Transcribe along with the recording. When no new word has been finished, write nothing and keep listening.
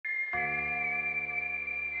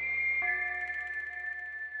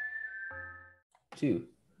2.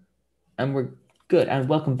 And we're good. And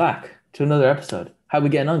welcome back to another episode. How we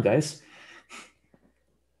getting on, guys?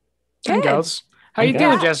 And Good. girls. How And you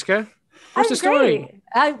doing, girls. Jessica? What's the I'm story?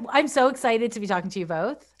 great. I'm so excited to be talking to you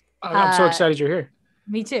both. I'm so excited you're here.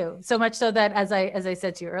 Me too. So much so that as I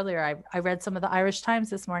said to you earlier, I read some of the Irish Times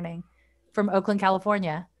this morning from Oakland,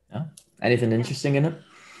 California. Oh, anything interesting in it?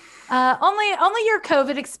 Only your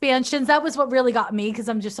COVID expansions. That was what really got me because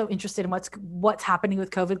I'm just so interested in what's happening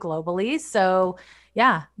with COVID globally. So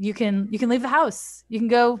yeah, you can leave the house. You can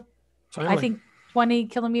go, Finally. I think 20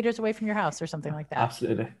 kilometers away from your house or something like that.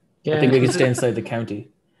 Absolutely. Yeah. I think we can stay inside the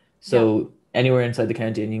county. So anywhere inside the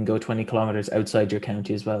county, and you can go 20 kilometers outside your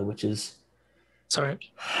county as well, which is Sorry.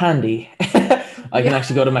 handy. I can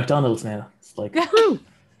actually go to McDonald's now. It's like Party.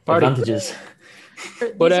 advantages.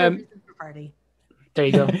 But, These are reasons for party. There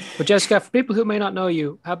you go. But Jessica, for people who may not know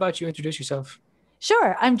you, how about you introduce yourself?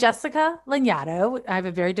 Sure. I'm Jessica Lagnato. I have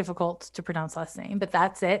a very difficult to pronounce last name, but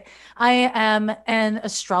that's it. I am an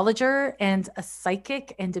astrologer and a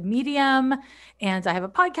psychic and a medium. And I have a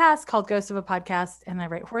podcast called Ghost of a Podcast. And I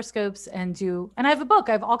write horoscopes and I have a book.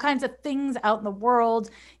 I have all kinds of things out in the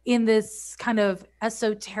world in this kind of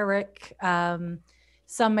esoteric,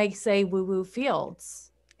 some may say woo-woo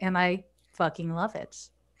fields. And I fucking love it.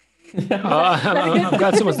 I'm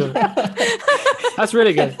glad someone's doing it. That's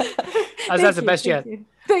really good. That's the best yet.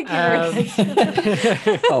 Thank you very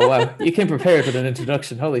much. Oh wow, you came prepared with an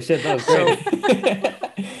introduction. Holy shit, that was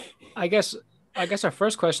great. I guess our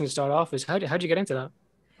first question to start off is how'd you get into that?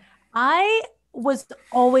 I was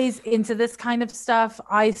always into this kind of stuff.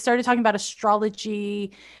 I started talking about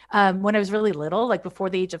astrology when I was really little, like before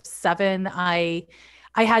the age of 7.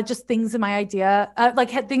 I had just things in my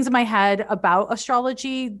had things in my head about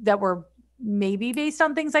astrology that were maybe based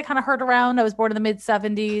on things I kind of heard around. I was born in the mid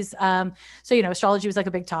 70s. So, astrology was like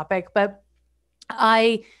a big topic, but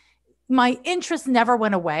my interest never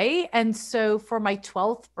went away. And so for my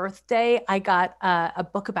 12th birthday, I got a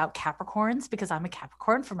book about Capricorns because I'm a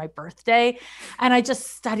Capricorn for my birthday. And I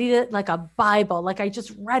just studied it like a Bible. Like I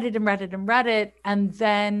just read it and read it and read it. And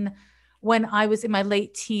then when I was in my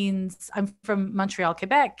late teens, I'm from Montreal,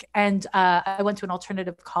 Quebec, and I went to an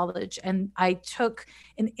alternative college and I took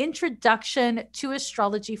an introduction to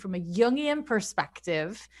astrology from a Jungian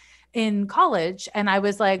perspective in college. And I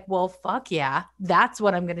was like, well, fuck yeah, that's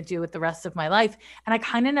what I'm going to do with the rest of my life. And I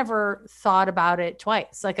kind of never thought about it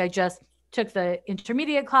twice. Like I just took the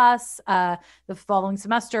intermediate class the following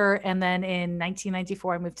semester. And then in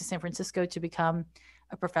 1994, I moved to San Francisco to become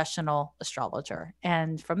a professional astrologer.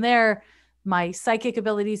 And from there, my psychic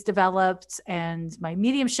abilities developed and my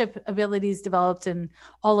mediumship abilities developed and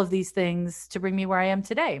all of these things to bring me where I am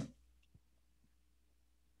today.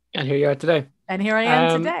 And here you are today. And here I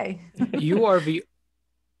am today. You are the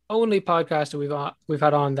only podcaster we've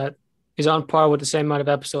had on that is on par with the same amount of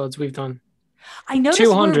episodes we've done. I noticed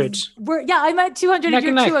 200. I'm at 200 and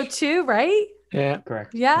you're 202, right? Yeah.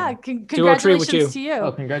 Correct. Yeah. Yeah. Congratulations to you.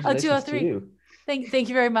 Oh, congratulations to you. Thank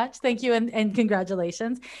you very much. Thank you. And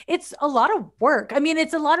congratulations. It's a lot of work. I mean,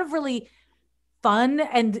 it's a lot of really fun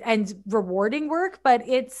and rewarding work, but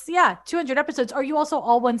it's 200 episodes. Are you also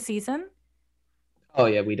all one season? Oh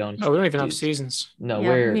yeah, we don't. Oh, we don't even have seasons. No,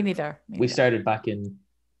 me neither. We started back in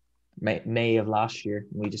May of last year.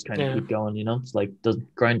 And we just kind of keep going, It's like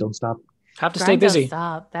grind don't stop. Have to stay busy. Don't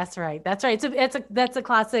stop. That's right. That's a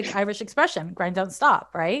classic Irish expression. Grind don't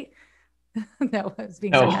stop, right? No, I was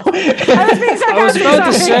being sarcastic. I was about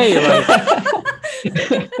to say,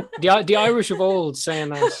 like, the Irish of old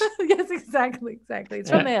saying that. Yes, exactly. It's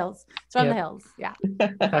from the hills. It's from the hills. Yeah.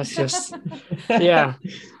 That's just, yeah.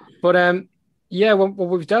 But when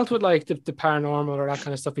we've dealt with like the paranormal or that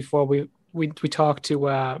kind of stuff before, we talked to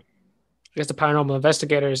I guess the paranormal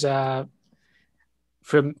investigators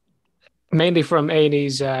mainly from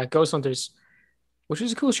A&E's Ghost Hunters, which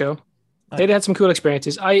was a cool show. They had some cool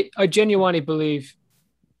experiences. I genuinely believe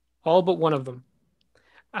all but one of them.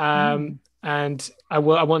 And I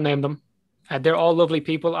won't name them. They're all lovely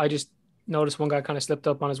people. I just noticed one guy kind of slipped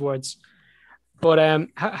up on his words. But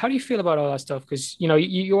how do you feel about all that stuff? Because,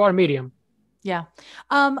 you are a medium. Yeah.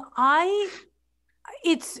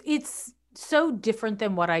 It's so different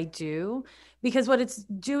than what I do because what it's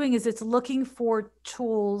doing is it's looking for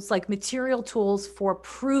tools, like material tools for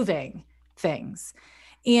proving things.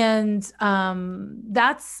 And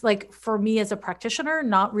that's like for me as a practitioner,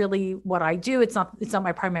 not really what I do. It's not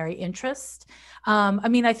my primary interest. I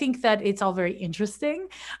mean, I think that it's all very interesting.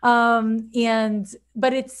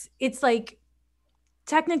 But it's like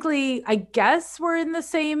technically, I guess we're in the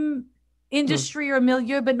same industry or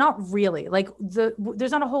milieu, but not really. Like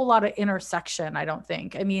there's not a whole lot of intersection, I don't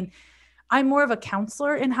think. I mean, I'm more of a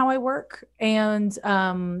counselor in how I work, and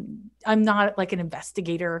I'm not like an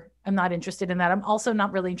investigator. I'm not interested in that. I'm also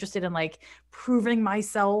not really interested in like proving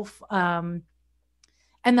myself. And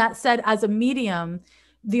that said, as a medium,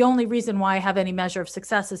 the only reason why I have any measure of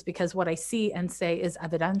success is because what I see and say is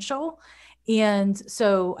evidential. And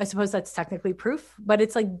so I suppose that's technically proof, but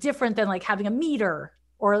it's like different than like having a meter,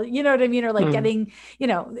 or you know what I mean, or like getting, you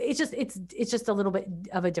know, it's just a little bit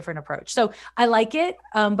of a different approach. So I like it,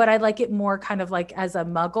 but I like it more kind of like as a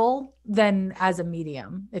muggle than as a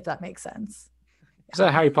medium, if that makes sense. Is that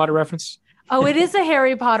a Harry Potter reference? Oh, it is a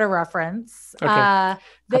Harry Potter reference. Okay.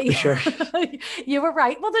 Sure. You were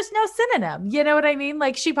right. Well, there's no synonym. You know what I mean?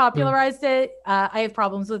 Like she popularized it. I have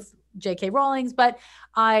problems with J.K. Rowling's, but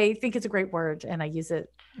I think it's a great word and I use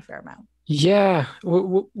it a fair amount. Yeah.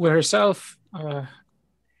 With herself,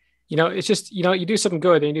 you know, it's just, you know, you do something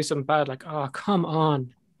good and you do something bad. Like, oh, come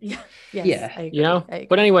on. Yes, Yeah. I agree, you know,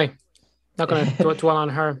 but anyway, not going to dwell on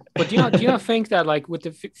her. But do you not think that like with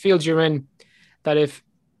the fields you're in, that if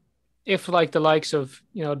like the likes of,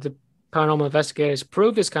 you know, the paranormal investigators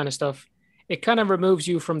prove this kind of stuff, it kind of removes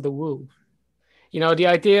you from the woo. You know, the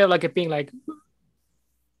idea of like it being like,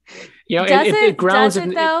 you know, it grounds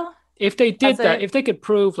it though? If they did that, if they could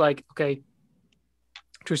prove like, okay,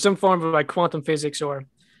 through some form of like quantum physics or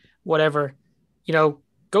whatever, you know,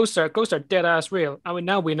 ghosts are dead ass real. I mean,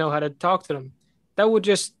 now we know how to talk to them. That would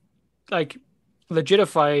just like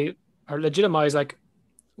legitimize like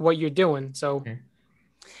what you're doing. So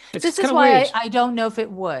this is why I don't know if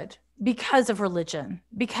it would, because of religion,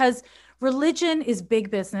 because religion is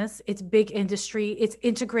big business. It's big industry. It's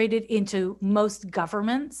integrated into most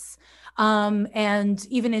governments, and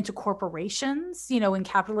even into corporations, you know, in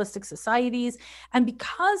capitalistic societies. And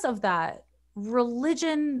because of that,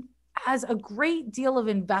 religion has a great deal of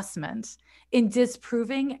investment in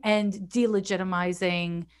disproving and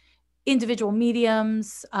delegitimizing individual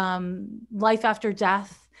mediums, life after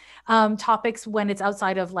death, topics when it's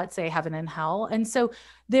outside of, let's say, heaven and hell. And so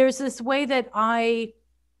there's this way that I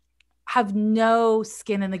have no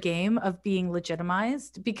skin in the game of being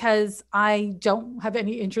legitimized because I don't have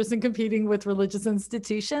any interest in competing with religious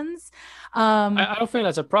institutions. I don't think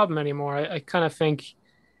that's a problem anymore. I kind of think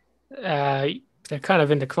they're kind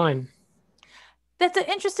of in decline. That's an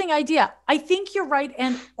interesting idea. I think you're right.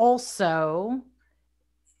 And also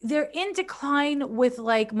they're in decline with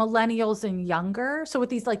like millennials and younger. So with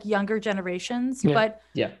these like younger generations,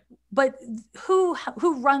 but who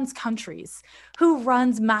runs countries, who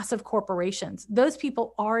runs massive corporations? Those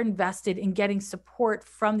people are invested in getting support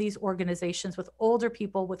from these organizations with older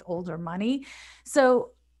people with older money.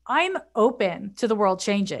 So I'm open to the world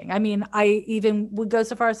changing. I mean, I even would go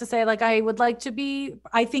so far as to say, like, I would like to be,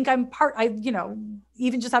 I think I'm part, you know,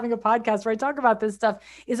 even just having a podcast where I talk about this stuff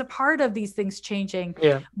is a part of these things changing.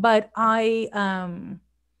 Yeah. But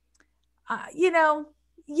you know,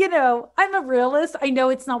 I'm a realist. I know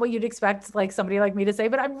it's not what you'd expect like somebody like me to say,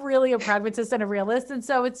 but I'm really a pragmatist and a realist. And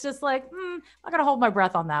so it's just like, I'm not going to hold my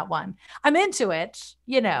breath on that one. I'm into it.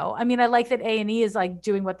 You know, I mean, I like that A&E is like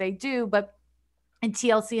doing what they do, and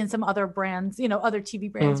TLC and some other brands, you know, other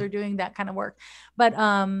TV brands are doing that kind of work. But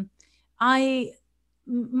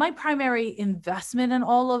my primary investment in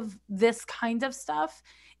all of this kind of stuff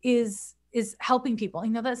is helping people.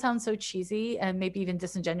 You know, that sounds so cheesy and maybe even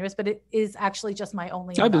disingenuous, but it is actually just my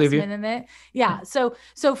only investment in it. Yeah. So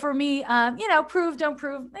for me, you know, prove, don't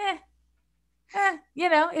prove, you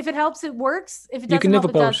know, if it helps, it works. If it doesn't help,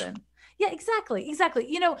 it doesn't. Yeah, exactly.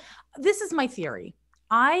 You know, this is my theory.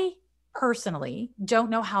 I personally don't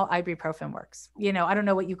know how ibuprofen works. You know, I don't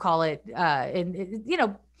know what you call it. You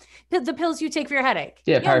know, the pills you take for your headache.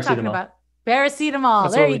 Yeah, you know paracetamol. What I'm talking about. Paracetamol.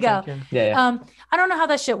 That's there you go. Yeah. I don't know how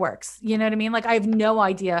that shit works. You know what I mean? Like, I have no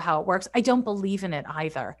idea how it works. I don't believe in it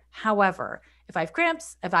either. However, if I have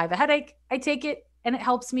cramps, if I have a headache, I take it and it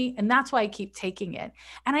helps me. And that's why I keep taking it.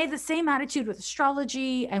 And I have the same attitude with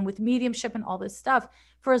astrology and with mediumship and all this stuff.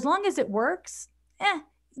 For as long as it works,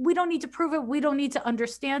 we don't need to prove it. We don't need to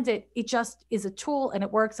understand it. It just is a tool and it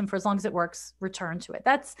works. And for as long as it works, return to it.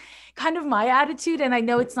 That's kind of my attitude. And I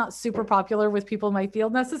know it's not super popular with people in my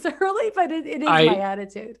field necessarily, but it is my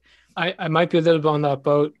attitude. I might be a little bit on that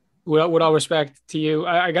boat with all respect to you.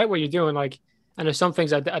 I get what you're doing. Like, and there's some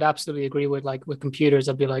things I'd absolutely agree with, like with computers.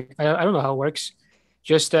 I'd be like, I don't know how it works.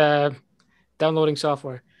 Just downloading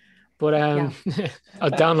software, but I'll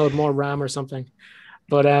download more RAM or something.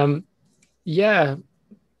 But yeah.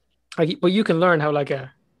 But you can learn how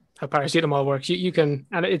paracetamol works. You can,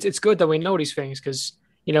 and it's good that we know these things because,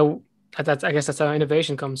 you know, I guess that's how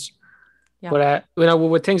innovation comes. Yeah. But you know,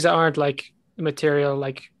 with things that aren't like material,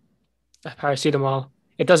 like paracetamol,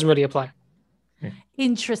 it doesn't really apply.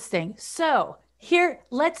 Interesting. So here,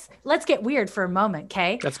 let's get weird for a moment,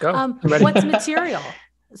 okay? Let's go. I'm ready. What's material?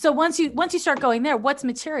 So once you start going there, what's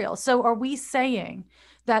material? So are we saying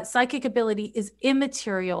that psychic ability is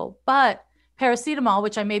immaterial, but paracetamol,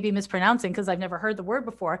 which I may be mispronouncing because I've never heard the word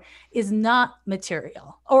before, is not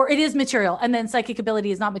material, or it is material, and then psychic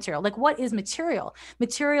ability is not material? Like, what is material?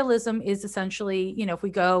 Materialism is essentially, if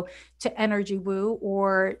we go to energy woo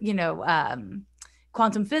or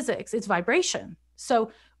quantum physics, it's vibration.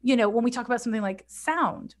 So when we talk about something like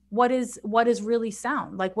sound, what is really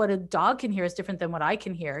sound? Like, what a dog can hear is different than what I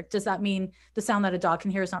can hear. Does that mean the sound that a dog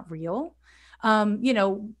can hear is not real?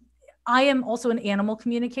 I am also an animal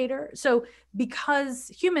communicator. So because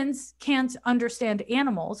humans can't understand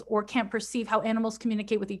animals or can't perceive how animals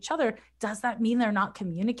communicate with each other, does that mean they're not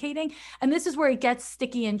communicating? And this is where it gets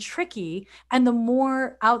sticky and tricky. And the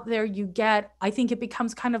more out there you get, I think it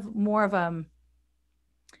becomes kind of more of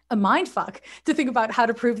a mind fuck to think about how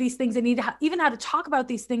to prove these things and even how to talk about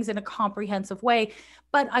these things in a comprehensive way.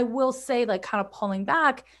 But I will say, like, kind of pulling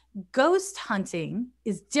back, ghost hunting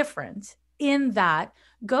is different in that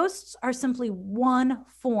ghosts are simply one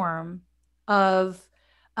form of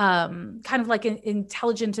kind of like an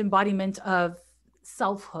intelligent embodiment of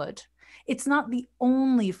selfhood. It's not the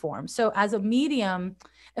only form. So as a medium,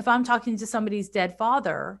 if I'm talking to somebody's dead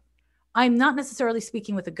father, I'm not necessarily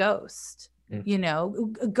speaking with a ghost.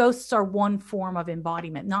 Ghosts are one form of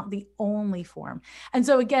embodiment, not the only form. And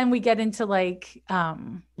so again, we get into like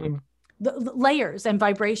the layers and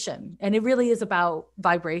vibration, and it really is about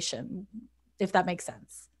vibration, if that makes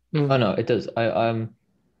sense. Oh no, it does. I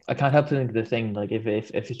can't help but think of the thing, like if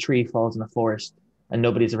a tree falls in a forest and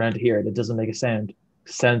nobody's around to hear it, it doesn't make a sound.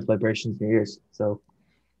 Sound vibrations in your ears. So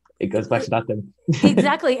it goes back to that thing.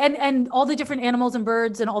 Exactly. And all the different animals and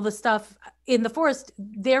birds and all the stuff in the forest,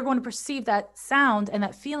 they're going to perceive that sound and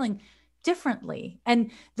that feeling differently.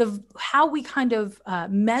 And how we kind of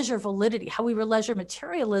measure validity, how we measure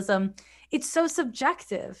materialism, it's so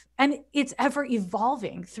subjective, and it's ever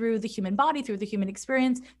evolving through the human body, through the human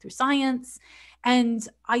experience, through science. And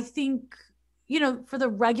I think, for the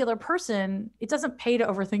regular person, it doesn't pay to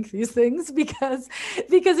overthink these things because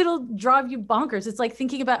it'll drive you bonkers. It's like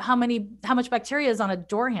thinking about how much bacteria is on a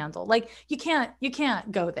door handle. Like you can't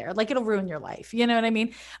go there. Like it'll ruin your life. You know what I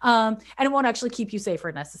mean? And it won't actually keep you safer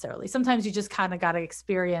necessarily. Sometimes you just kind of got to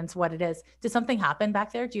experience what it is. Did something happen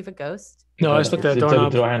back there? Do you have a ghost? No, I just looked at the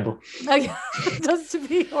door handle. Just to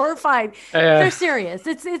be horrified. They're serious.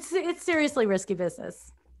 It's seriously risky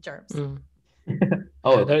business. Germs.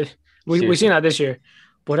 We've seen that this year,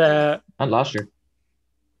 but and last year.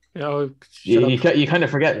 You kind of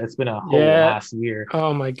forget it's been a whole last year.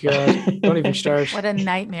 Oh my god! Don't even start. What a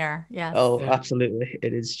nightmare! Yes. Oh, absolutely!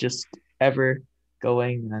 It is just ever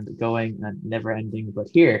going and never ending. But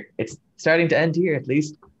here, it's starting to end here at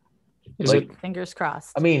least. Fingers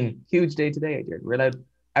crossed. I mean, huge day today. We're allowed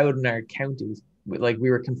out in our counties. We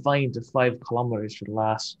were confined to 5 kilometers for the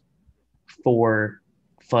last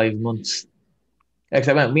 4-5 months.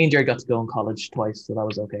 Except me and Jared got to go in college twice, so that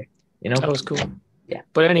was okay. That was cool. Yeah.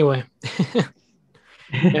 But anyway,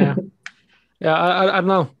 yeah. I don't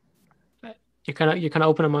know. You're kind of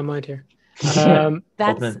opening my mind here.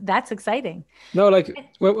 That's exciting. No, like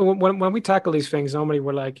when we tackle these things, normally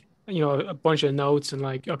we're like, a bunch of notes and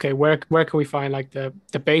like, okay, where can we find like the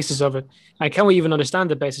basis of it? And can we even understand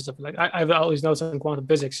the basis of it? Like I have all these notes on quantum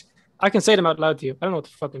physics. I can say them out loud to you. I don't know what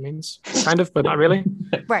the fuck it means, kind of, but not really.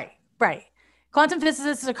 Right. Quantum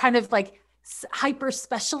physicists are kind of like hyper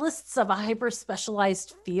specialists of a hyper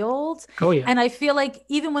specialized field. Oh yeah. And I feel like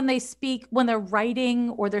even when they speak, when they're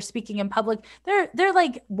writing or they're speaking in public, they're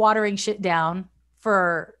like watering shit down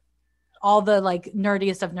for all the like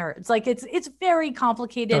nerdiest of nerds. Like it's very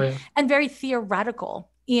complicated and very theoretical.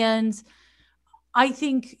 And I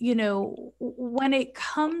think, when it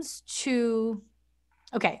comes to,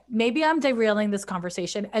 okay, maybe I'm derailing this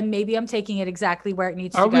conversation and maybe I'm taking it exactly where it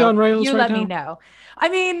needs to go. Are we on rails You right let now? me know. I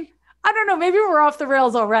mean, I don't know. Maybe we're off the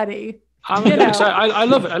rails already. I'm excited. I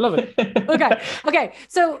love it. I love it. Okay.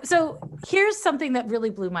 So here's something that really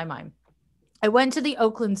blew my mind. I went to the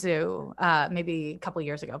Oakland Zoo maybe a couple of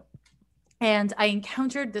years ago. And I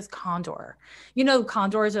encountered this condor.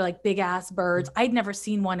 Condors are like big ass birds. I'd never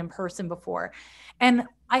seen one in person before. And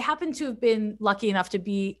I happened to have been lucky enough to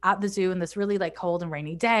be at the zoo in this really like cold and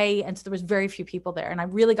rainy day. And so there was very few people there. And I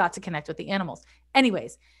really got to connect with the animals.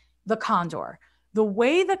 Anyways, the condor. The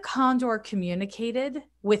way the condor communicated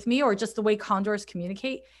with me, or just the way condors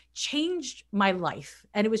communicate, changed my life.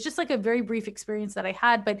 And it was just like a very brief experience that I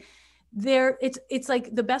had. But it's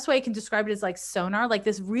like the best way I can describe it is like sonar, like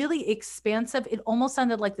this really expansive, it almost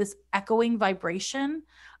sounded like this echoing vibration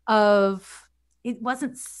of it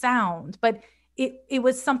wasn't sound, but it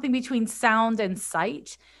was something between sound and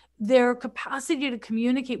sight. Their capacity to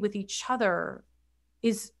communicate with each other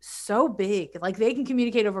is so big. Like they can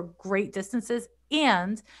communicate over great distances.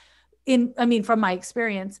 And from my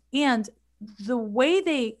experience, and the way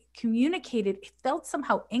they communicated, it felt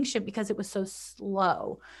somehow ancient because it was so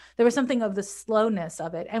slow. There was something of the slowness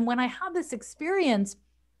of it. And when I had this experience,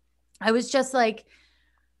 I was just like,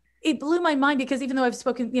 it blew my mind, because even though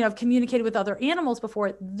I've communicated with other animals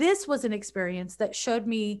before, this was an experience that showed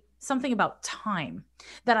me something about time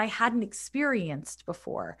that I hadn't experienced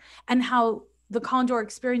before, and how the condor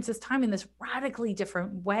experiences time in this radically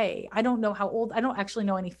different way. I don't know how old, I don't actually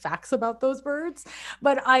know any facts about those birds,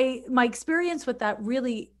 but my experience with that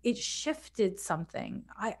really, it shifted something.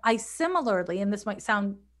 I similarly, and this might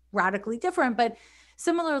sound radically different, but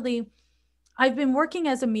similarly, I've been working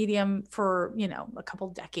as a medium for, a couple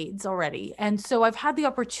decades already. And so I've had the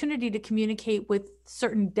opportunity to communicate with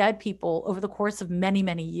certain dead people over the course of many,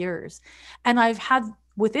 many years. And I've had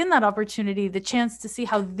within that opportunity the chance to see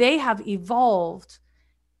how they have evolved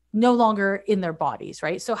no longer in their bodies,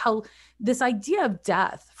 right? So how this idea of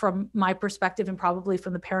death, from my perspective and probably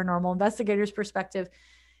from the paranormal investigator's perspective,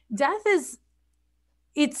 death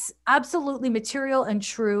it's absolutely material and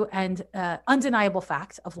true and undeniable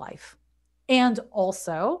fact of life. And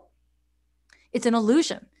also, it's an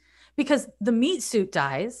illusion, because the meat suit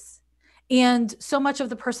dies, and so much of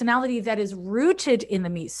the personality that is rooted in the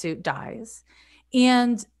meat suit dies,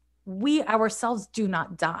 and we ourselves do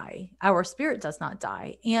not die. Our spirit does not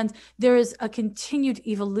die. And there is a continued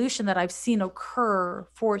evolution that I've seen occur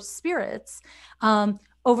for spirits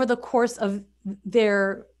over the course of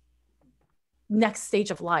their next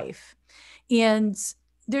stage of life. And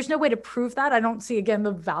there's no way to prove that. I don't see, again,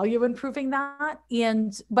 the value in proving that.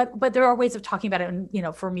 But there are ways of talking about it,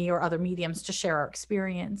 and, for me or other mediums to share our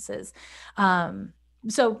experiences.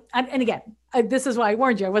 So, and again, this is why I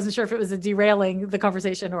warned you. I wasn't sure if it was a derailing the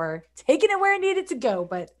conversation or taking it where it needed to go,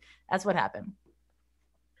 but that's what happened.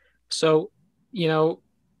 So,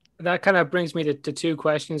 that kind of brings me to two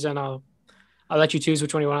questions, and I'll let you choose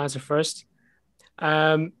which one you want to answer first.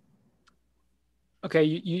 Okay,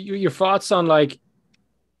 your thoughts on like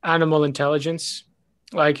animal intelligence,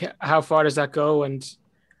 like how far does that go, and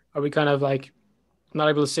are we kind of like not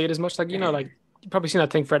able to see it as much? Like, like you've probably seen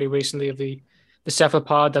that thing fairly recently of the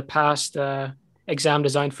cephalopod that passed exam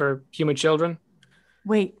designed for human children.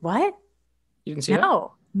 Wait, what? You didn't see that?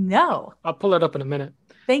 No. I'll pull it up in a minute.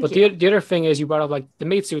 Thank you. But the other thing is, you brought up like the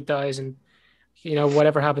meat suit dies and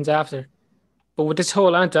whatever happens after. But with this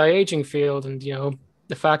whole anti-aging field, and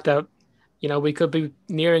the fact that we could be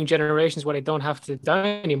nearing generations where they don't have to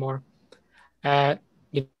die anymore. How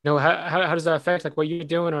does that affect like what you're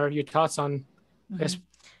doing, or your thoughts on this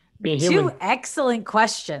being human? Two excellent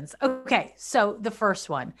questions. Okay, so the first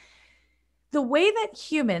one. The way that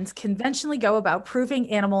humans conventionally go about proving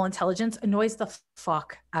animal intelligence annoys the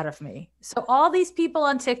fuck out of me. So all these people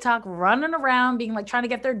on TikTok running around being like trying to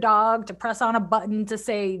get their dog to press on a button to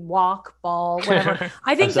say walk, ball, whatever.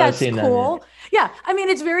 I think that's cool. That, yeah. I mean,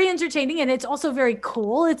 it's very entertaining, and it's also very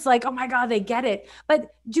cool. It's like, oh my God, they get it.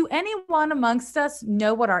 But do anyone amongst us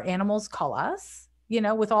know what our animals call us?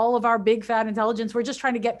 With all of our big fat intelligence, we're just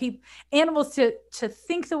trying to get animals to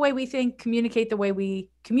think the way we think, communicate the way we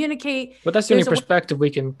communicate. But that's the only perspective we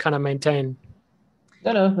can kind of maintain.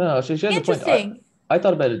 No. So she has a point. I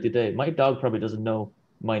thought about it today. My dog probably doesn't know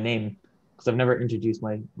my name because I've never introduced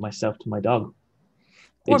myself to my dog.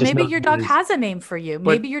 Or maybe your dog has a name for you.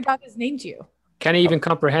 Maybe your dog has named you. Can he even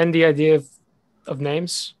comprehend the idea of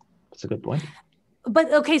names? That's a good point.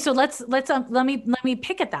 But okay, so let me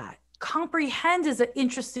pick at that. Comprehend is an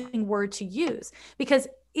interesting word to use, because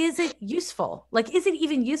is it useful? Like, is it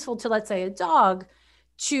even useful to, let's say, a dog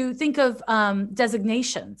to think of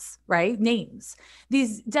designations, right? Names.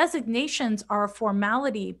 These designations are a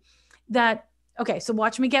formality that, okay, so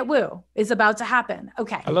watch me get woo is about to happen.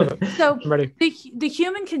 Okay. I love it. So I'm ready. The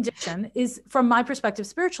human condition is, from my perspective,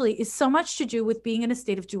 spiritually, is so much to do with being in a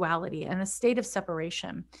state of duality and a state of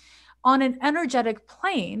separation. On an energetic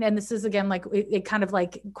plane, and this is again like it kind of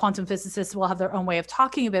like quantum physicists will have their own way of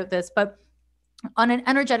talking about this, but on an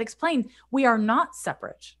energetics plane, we are not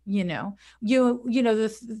separate.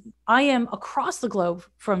 I am across the globe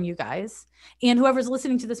from you guys, and whoever's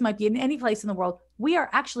listening to this might be in any place in the world. We are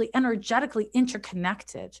actually energetically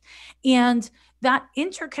interconnected, and that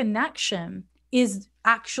interconnection is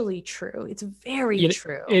actually true. It's very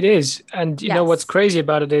true. It is, and you know what's crazy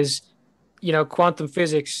about it is, quantum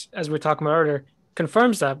physics, as we were talking about earlier,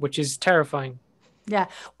 confirms that, which is terrifying. Yeah.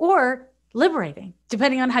 Or liberating,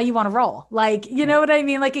 depending on how you want to roll. Like, you know what I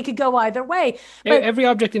mean? Like it could go either way. But Every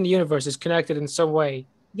object in the universe is connected in some way.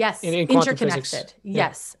 yes, in quantum interconnected. physics.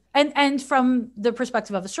 Yes. And from the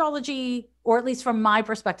perspective of astrology, or at least from my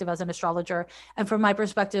perspective as an astrologer, and from my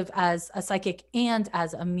perspective as a psychic and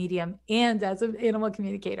as a medium and as an animal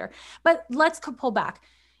communicator. But let's pull back.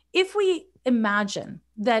 If we imagine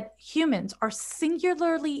that humans are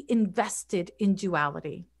singularly invested in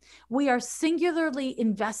duality, we are singularly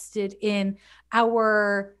invested in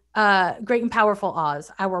our great and powerful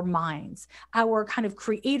Oz, our minds, our kind of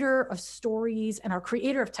creator of stories and our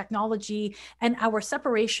creator of technology, and our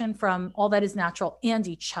separation from all that is natural and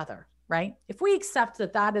each other, right? If we accept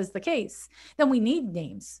that that is the case, then we need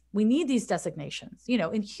names. We need these designations. You know,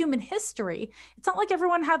 in human history, it's not like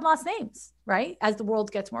everyone had last names, right? As the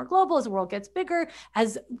world gets more global, as the world gets bigger,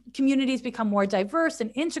 as communities become more diverse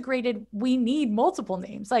and integrated, we need multiple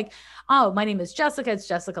names. Like, oh, my name is Jessica. It's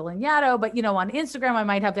Jessica Lanyadoo. But, you know, on Instagram, I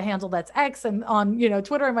might have a handle that's X. And on, you know,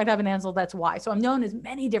 Twitter, I might have an handle that's Y. So I'm known as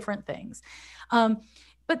many different things.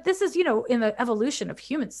 But this is, you know, in the evolution of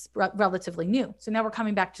humans, relatively new. So now we're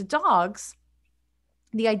coming back to dogs.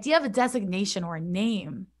 The idea of a designation or a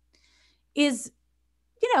name is,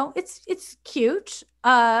 you know, it's cute,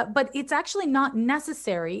 but it's actually not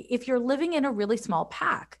necessary if you're living in a really small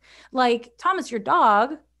pack. Like Thomas, your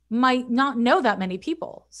dog might not know that many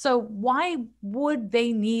people. So why would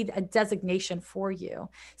they need a designation for you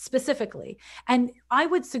specifically? And I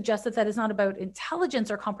would suggest that that is not about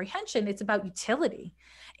intelligence or comprehension. It's about utility.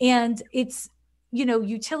 And it's, you know,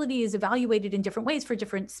 utility is evaluated in different ways for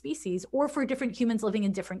different species or for different humans living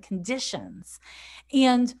in different conditions.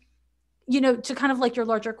 And, you know, to kind of like your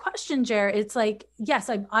larger question, Jer, it's like, yes,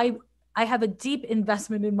 I have a deep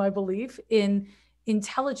investment in my belief in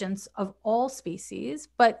intelligence of all species,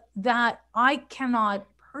 but that I cannot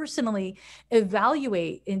personally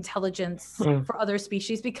evaluate intelligence for other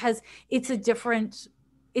species because it's a different,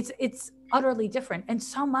 it's utterly different. And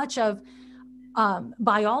so much of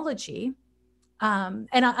biology, and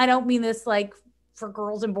I don't mean this like for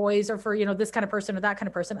girls and boys or for, you know, this kind of person or that kind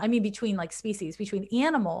of person. I mean, between like species, between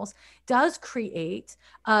animals does create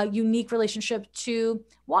a unique relationship to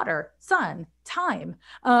water, sun, time,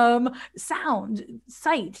 sound,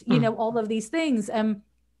 sight, you know, all of these things. And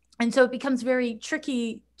so it becomes very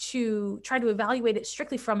tricky to try to evaluate it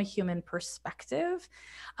strictly from a human perspective.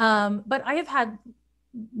 But I have had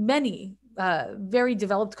many very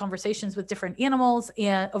developed conversations with different animals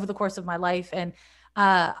and over the course of my life. And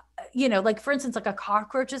you know, like for instance, like a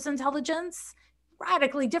cockroach's intelligence,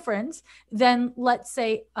 radically different than, let's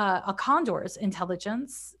say, a condor's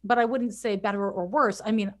intelligence, but I wouldn't say better or worse.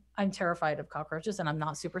 I mean, I'm terrified of cockroaches and I'm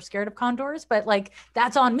not super scared of condors, but like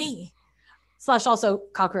that's on me. / also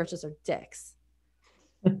cockroaches are dicks.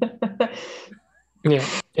 Yeah,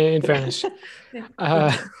 in fairness.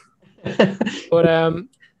 But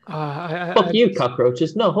Fuck you,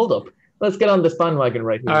 cockroaches. No, hold up. Let's get on this bandwagon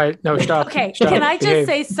right here. All right, no, stop. Okay, stop. can I just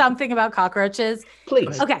say something about cockroaches?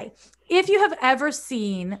 Please. Okay, if you have ever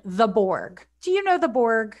seen The Borg, do you know The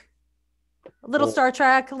Borg? Little Star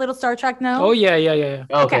Trek, no? Oh, yeah.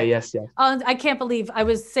 Okay, yes. I can't believe I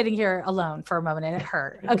was sitting here alone for a moment and it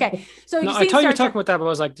hurt. Okay, so No, I thought you were talking about that, but I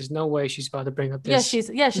was like, there's no way she's about to bring up this. She's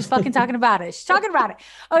fucking talking about it. She's talking about it.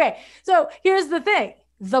 Okay, so here's the thing.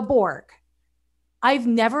 The Borg. I've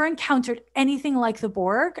never encountered anything like the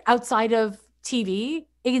Borg outside of TV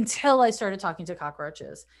until I started talking to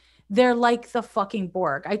cockroaches. They're like the fucking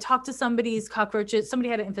Borg. I talked to somebody's cockroaches. Somebody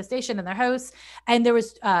had an infestation in their house, and there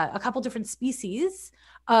was a couple different species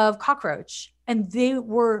of cockroach, and they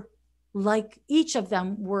were like, each of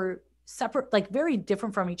them were separate, like very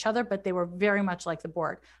different from each other, but they were very much like the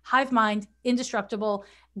Borg. Hive mind, indestructible,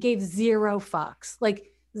 gave zero fucks. Like,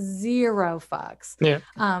 zero fucks. Yeah.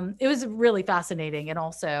 It was really fascinating. And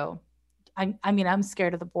also, I mean, I'm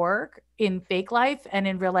scared of the Borg in fake life, and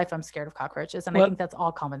in real life, I'm scared of cockroaches. And I think that's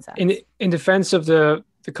all common sense. In defense of the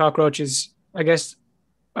cockroaches, I guess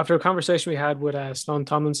after a conversation we had with Sloan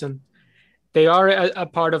Tomlinson, they are a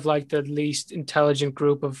part of like the least intelligent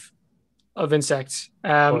group of insects.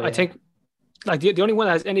 I think like the only one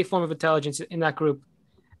that has any form of intelligence in that group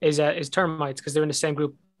is termites, because they're in the same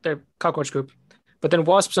group, they're cockroach group. But then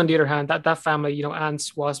wasps, on the other hand, that family, you know,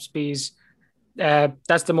 ants, wasps, bees,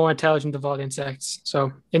 that's the more intelligent of all the insects.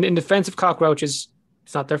 So in defense of cockroaches,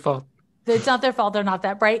 it's not their fault. It's not their fault. They're not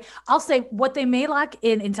that bright. I'll say what they may lack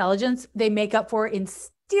in intelligence, they make up for in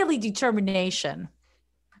steely determination.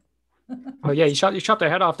 Oh yeah, you shot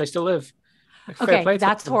their head off. They still live. Okay,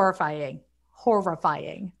 that's horrifying.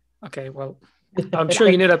 Horrifying. Okay, well, I'm sure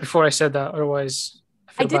you knew that before I said that. Otherwise,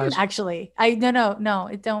 I feel didn't bad. actually. No.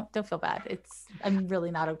 Don't feel bad. I'm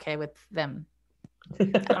really not okay with them.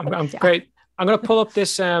 I'm Yeah. great. I'm gonna pull up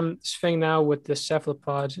this thing now with the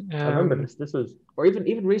cephalopod. I remember this. This was, or even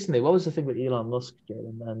recently, what was the thing with Elon Musk,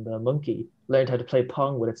 Jordan, and the monkey learned how to play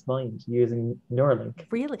Pong with its mind using Neuralink.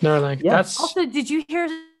 Really. Neuralink. Yeah. That's Also, did you hear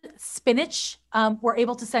spinach were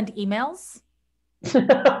able to send emails?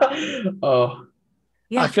 Oh,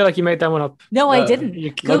 Yeah. I feel like you made that one up. No, I didn't. You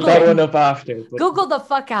look Google that it. one up after. But Google the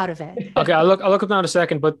fuck out of it. Okay, I'll look up now in a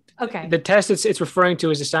second. But Okay. the test it's referring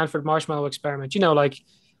to is the Stanford marshmallow experiment. You know, like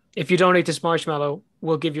if you don't eat this marshmallow,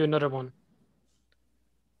 we'll give you another one.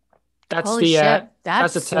 That's Holy the shit.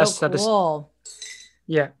 that's That's the so test that is cool.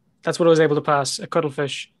 yeah, that's what I was able to pass. A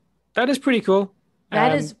cuttlefish. That is pretty cool.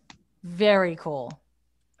 That Um, is very cool.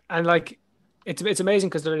 and like it's amazing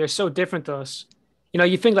because they're so different to us. You know,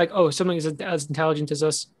 you think like, oh, something is as intelligent as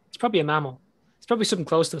us. It's probably a mammal. It's probably something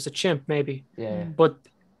close to us, a chimp maybe. yeah, But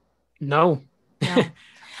no, No.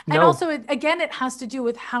 And no. also, again, it has to do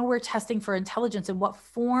with how we're testing for intelligence and what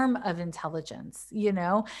form of intelligence, you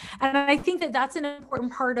know? And I think that that's an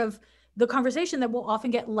important part of the conversation that will often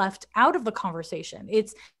get left out of the conversation.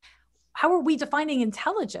 It's how are we defining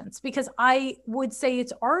intelligence? Because I would say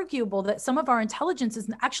it's arguable that some of our intelligence is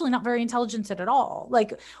actually not very intelligent at all.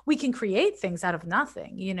 Like we can create things out of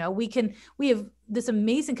nothing, you know, we have this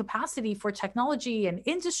amazing capacity for technology and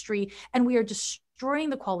industry, and we are destroying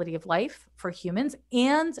the quality of life for humans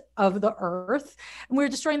and of the earth. And we're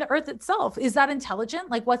destroying the earth itself. Is that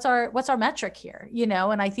intelligent? Like what's our metric here? You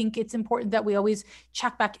know, and I think it's important that we always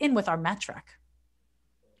check back in with our metric.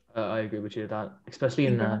 I agree with you with that, especially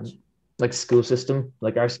Thank in you very much. like school system,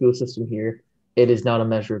 like our school system here. It is not a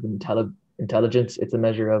measure of intelligence. It's a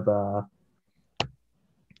measure of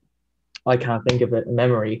I can't think of it.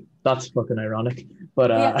 Memory. That's fucking ironic.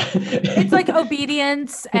 But It's like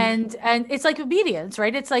obedience and it's like obedience,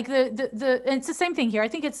 right? It's like the it's the same thing here. I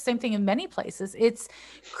think it's the same thing in many places. It's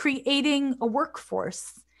creating a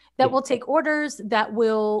workforce that will take orders, that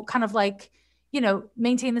will kind of like, you know,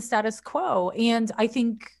 maintain the status quo. And I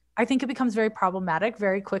think it becomes very problematic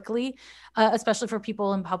very quickly, especially for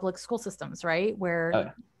people in public school systems, right?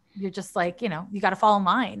 Where you're just like, you know, you got to fall in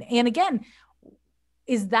line. And again,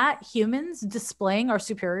 is that humans displaying our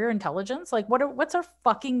superior intelligence? Like what's our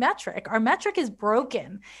fucking metric? Our metric is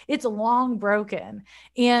broken. It's long broken.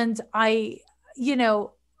 And I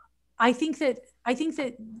think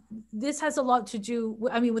that this has a lot to do,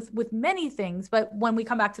 I mean, with many things, but when we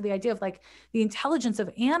come back to the idea of like the intelligence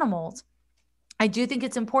of animals, I do think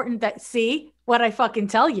it's important that, see what I fucking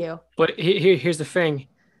tell you. But here's the thing.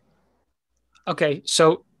 Okay,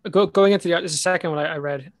 so going into this is the second one I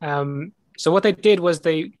read. So what they did was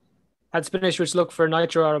they had spinach which look for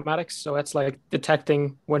nitroaromatics. So that's like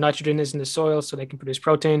detecting where nitrogen is in the soil so they can produce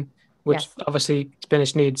protein, which obviously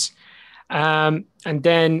spinach needs. And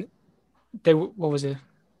then what was it?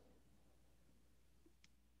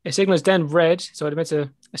 A signal is then read. So it emits a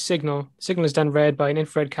signal. The signal is then read by an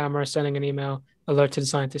infrared camera sending an email alert to the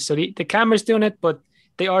scientist. So the camera's doing it, but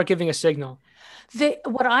they are giving a signal.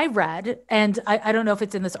 What I read, and I don't know if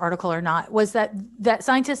it's in this article or not, was that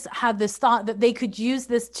scientists had this thought that they could use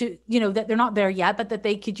this to, you know, that they're not there yet, but that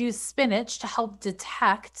they could use spinach to help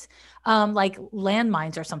detect like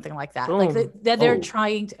landmines or something like that. Boom. Like that they're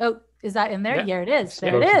trying to, is that in there? Yeah, it is.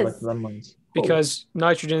 There it is. Like because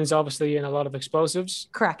nitrogen is obviously in a lot of explosives.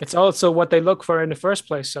 Correct. It's also what they look for in the first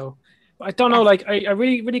place. So I don't know, like, I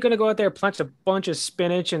really going to go out there, plant a bunch of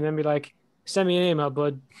spinach and then be like, send me an email,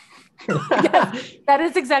 bud. Yes, that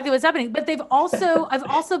is exactly what's happening. But I've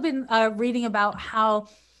also been reading about how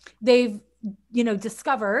they've, you know,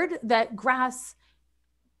 discovered that grass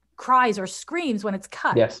cries or screams when it's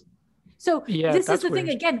cut. Yes. So this is the thing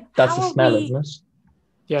again. That's the smell, isn't it?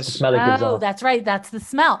 Yes. The smell it gives off. That's right. That's the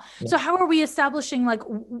smell. Yeah. So how are we establishing like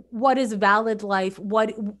what is valid life?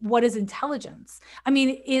 What is intelligence? I mean,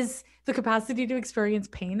 is the capacity to experience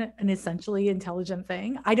pain an essentially intelligent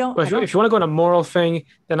thing? I don't. Well, if you want to go on a moral thing,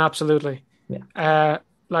 then absolutely. Yeah.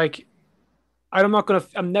 Like,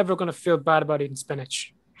 I'm never gonna feel bad about eating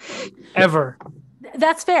spinach, ever.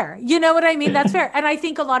 That's fair. You know what I mean? That's fair. And I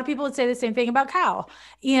think a lot of people would say the same thing about cow,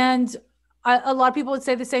 and a lot of people would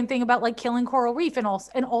say the same thing about like killing coral reef and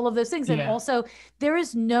all of those things. And also, there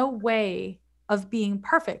is no way of being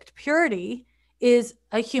perfect. Purity is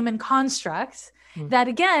a human construct that,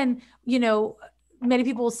 again, you know, many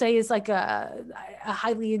people will say is like a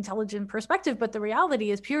highly intelligent perspective, but the reality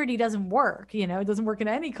is purity doesn't work. You know, it doesn't work in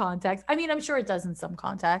any context. I mean, I'm sure it does in some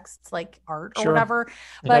contexts, like art or whatever.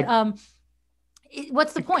 But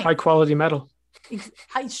what's the point? High quality metal.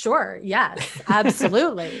 Sure. Yes,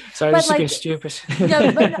 absolutely. Sorry, But this is being like, stupid.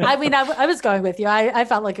 no, but I mean, I was going with you. I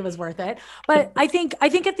felt like it was worth it. But I think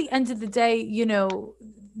at the end of the day, you know,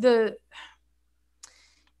 the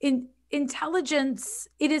intelligence,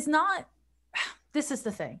 it is not, this is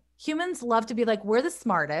the thing. Humans love to be like, we're the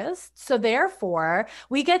smartest. So therefore,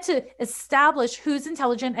 we get to establish who's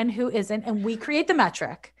intelligent and who isn't. And we create the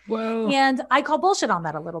metric. Well, And I call bullshit on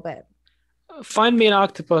that a little bit. find me an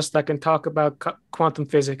octopus that can talk about quantum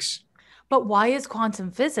physics. But why is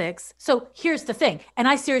quantum physics? So here's the thing. And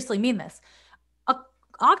I seriously mean this. An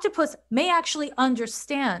octopus may actually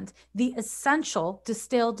understand the essential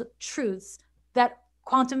distilled truths that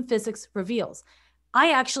quantum physics reveals.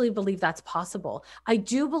 I actually believe that's possible. I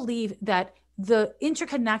do believe that the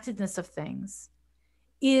interconnectedness of things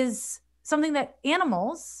is something that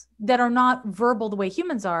animals that are not verbal the way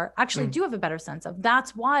humans are actually do have a better sense of.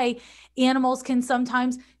 That's why animals can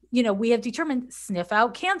sometimes, you know, we have determined sniff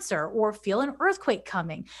out cancer or feel an earthquake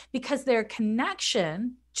coming because their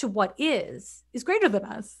connection to what is greater than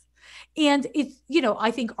us. And it's, you know,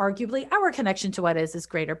 I think arguably our connection to what is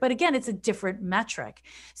greater, but again, it's a different metric.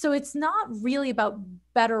 So it's not really about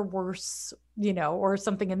better, worse, you know, or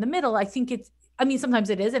something in the middle. I think I mean, sometimes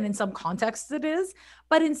it is, and in some contexts it is,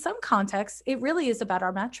 but in some contexts, it really is about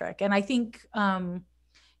our metric. And I think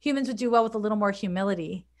humans would do well with a little more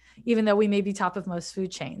humility, even though we may be top of most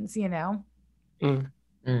food chains, you know?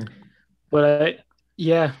 But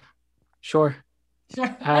yeah, sure.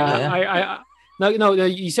 No,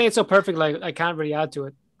 you say it so perfect, like I can't really add to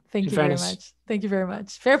it. Thank you very much. Thank you very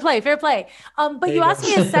much. Fair play. But you asked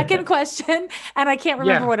me a second question and I can't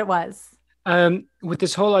remember what it was. With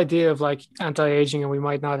this whole idea of like anti-aging and we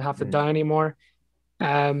might not have to die anymore.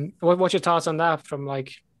 What's your thoughts on that from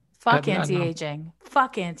like Fuck anti-aging.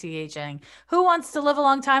 Fuck anti-aging. Who wants to live a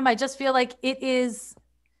long time? I just feel like it is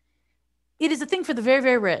a thing for the very,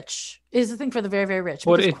 very rich. It is a thing for the very, very rich.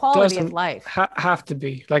 But because it quality doesn't of life. have to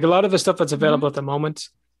be. Like a lot of the stuff that's available at the moment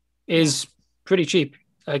is pretty cheap.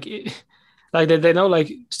 Like they know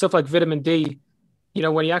like stuff like vitamin D, you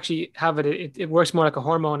know, when you actually have it works more like a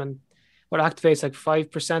hormone and what activates like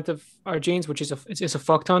 5% of our genes, which is a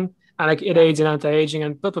fuck ton. And like it aids in anti-aging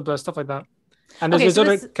and blah, blah, blah, stuff like that. And there's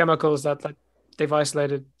other chemicals that like they've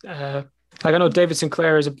isolated. Like I know David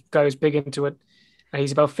Sinclair is a guy who's big into it.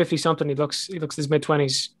 He's about 50 something. He looks his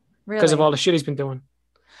mid-20s because of all the shit he's been doing.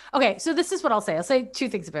 Okay, so this is what I'll say. I'll say two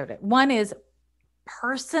things about it. One is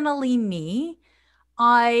personally me,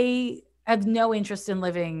 I have no interest in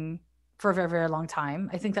living for a very, very long time.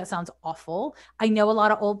 I think that sounds awful. I know a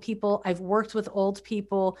lot of old people. I've worked with old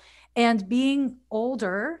people, and being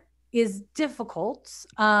older is difficult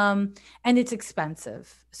and it's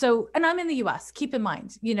expensive. So, and I'm in the US, keep in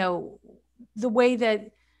mind, you know, the way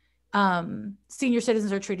that senior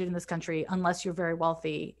citizens are treated in this country, unless you're very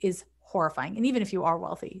wealthy, is horrifying. And even if you are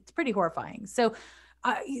wealthy, it's pretty horrifying. So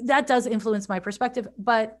that does influence my perspective,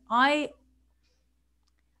 but I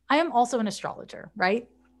am also an astrologer, right?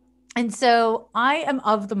 And so I am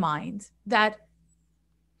of the mind that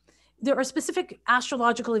there are specific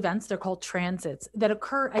astrological events, they're called transits, that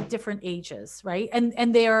occur at different ages, right? And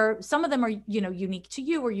some of them are, you know, unique to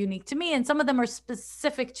you or unique to me, and some of them are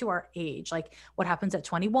specific to our age, like what happens at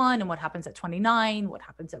 21 and what happens at 29, what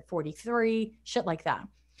happens at 43, shit like that.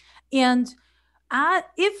 And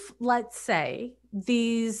if, let's say,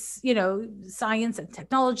 these, you know, science and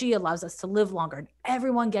technology allows us to live longer and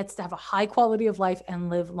everyone gets to have a high quality of life and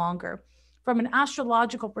live longer, from an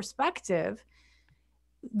astrological perspective,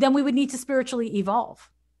 then we would need to spiritually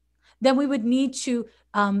evolve. Then we would need to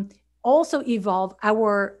also evolve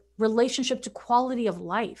our relationship to quality of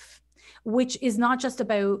life, which is not just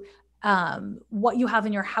about what you have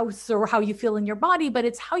in your house or how you feel in your body, but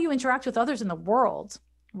it's how you interact with others in the world,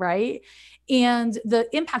 right? And the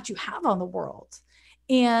impact you have on the world.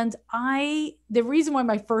 And the reason why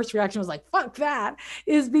my first reaction was like, fuck that,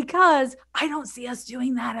 is because I don't see us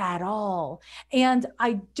doing that at all. And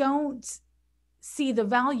I don't see the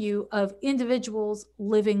value of individuals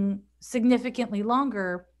living significantly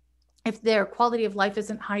longer if their quality of life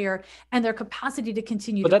isn't higher and their capacity to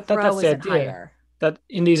continue to grow isn't higher. That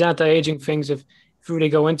in these anti-aging things, if you really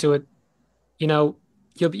go into it, you know,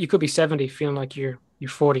 you could be 70 feeling like you're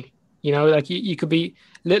 40. You know, like you could be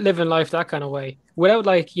living life that kind of way without,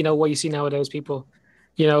 like, you know, what you see nowadays. People,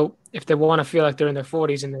 you know, if they want to feel like they're in their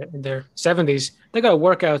 40s and in their 70s, they got to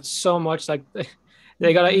work out so much, like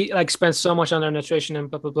they got to eat, like spend so much on their nutrition and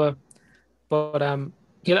blah, blah, blah. But,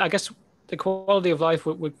 you know, I guess the quality of life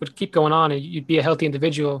would keep going on and you'd be a healthy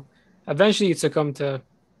individual. Eventually you'd succumb to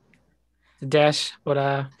death. But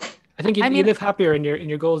I think you live happier in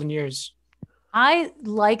your golden years. I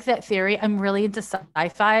like that theory. I'm really into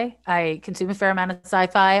sci-fi. I consume a fair amount of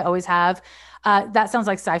sci-fi, always have. That sounds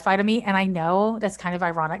like sci-fi to me. And I know that's kind of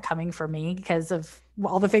ironic coming from me because of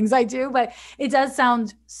all the things I do, but it does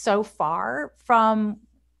sound so far from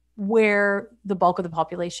where the bulk of the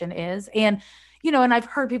population is. And, and I've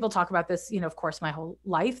heard people talk about this, of course, my whole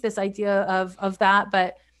life, this idea of that.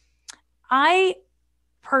 But I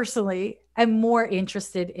personally am more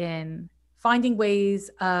interested in finding ways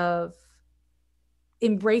of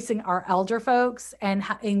embracing our elder folks and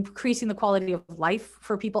increasing the quality of life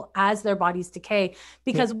for people as their bodies decay.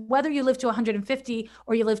 Because whether you live to 150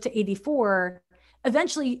 or you live to 84,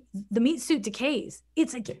 eventually the meat suit decays.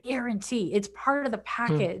 It's a guarantee. It's part of the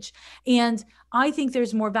package. And I think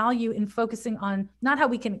there's more value in focusing on not how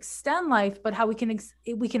we can extend life, but how we can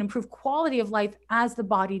improve quality of life as the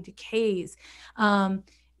body decays.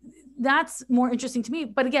 That's more interesting to me.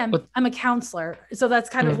 But again, I'm a counselor, so that's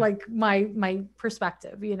kind of like my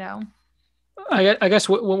perspective, I guess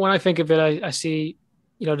when I think of it, I see,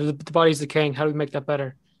 the body's decaying. How do we make that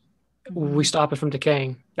better? We stop it from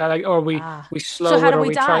decaying, or we slow it, or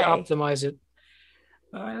we try to optimize it.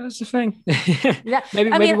 That's the thing. Yeah, maybe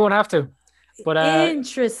we won't have to. But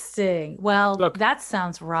interesting. Well, look, that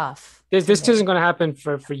sounds rough. This isn't going to happen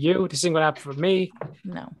for you. This isn't going to happen for me.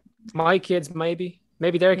 No. My kids, maybe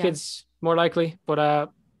their kids more likely, but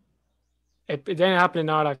it didn't happen in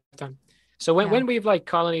our lifetime. So when we have like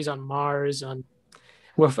colonies on Mars,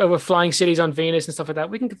 we're flying cities on Venus and stuff like that,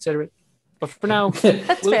 we can consider it. But for now,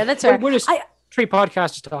 that's fair. That's fair. We're just 3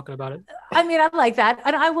 podcasters talking about it. I mean, I like that.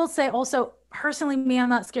 And I will say also, personally, I'm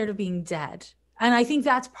not scared of being dead. And I think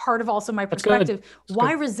that's part of also my perspective.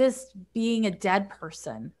 Why resist being a dead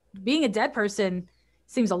person? Being a dead person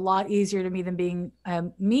seems a lot easier to me than being a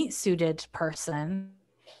meat-suited person.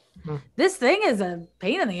 This thing is a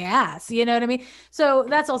pain in the ass, you know what I mean? So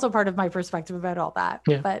that's also part of my perspective about all that.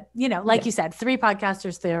 Yeah. But, like you said, 3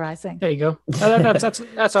 podcasters theorizing. There you go.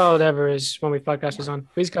 That's all it ever is when we podcasters on.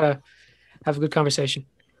 We just gotta have a good conversation.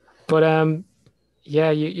 But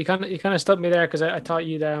you kind of stopped me there because I thought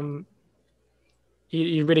you'd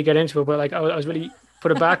really get into it, but like I was really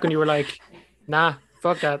put it back when you were like, nah,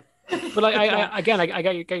 fuck that. But like I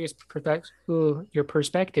get your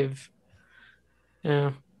perspective.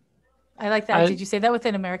 Yeah. I like that. Did you say that with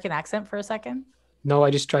an American accent for a second? No,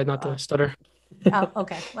 I just tried not to stutter. Oh,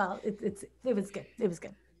 okay. Well, it was good. It was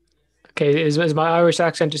good. Okay, is my Irish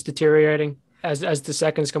accent just deteriorating as the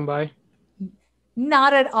seconds come by?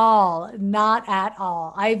 Not at all. Not at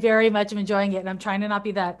all. I very much am enjoying it, and I'm trying to not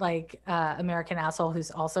be that like American asshole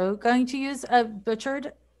who's also going to use a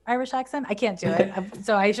butchered Irish accent. I can't do it,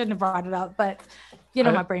 so I shouldn't have brought it up. But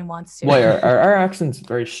my brain wants to. Why are our accents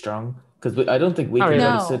very strong? Because I don't think we can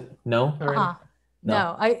really sit. No.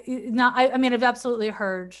 No. I mean, I've absolutely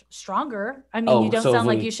heard stronger. I mean, you don't sound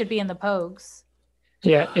like you should be in the Pogues.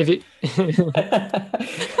 Yeah, if it.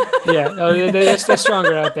 They're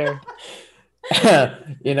stronger out there.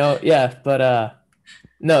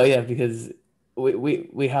 Because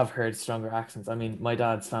we have heard stronger accents. I mean, my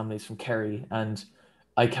dad's family's from Kerry, and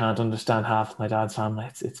I can't understand half my dad's family.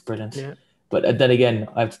 It's brilliant. Yeah. But then again,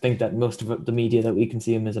 I have to think that most of the media that we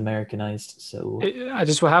consume is Americanized. So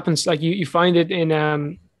just what happens, like you find it in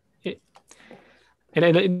a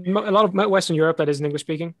lot of Western Europe that isn't English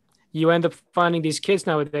speaking. You end up finding these kids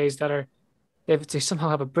nowadays that they somehow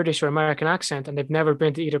have a British or American accent, and they've never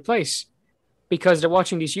been to either place because they're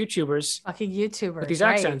watching these YouTubers with these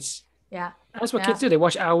accents. Yeah, that's what kids do. They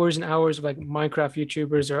watch hours and hours of like Minecraft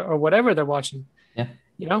YouTubers or whatever they're watching. Yeah,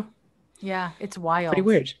 Yeah, it's wild. Pretty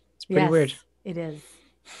weird. It's pretty weird. It is.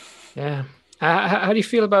 Yeah. How do you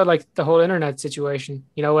feel about like the whole internet situation?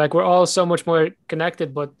 Like we're all so much more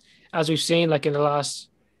connected, but as we've seen, like in the last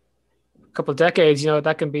couple of decades,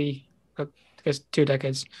 that can be, I guess 2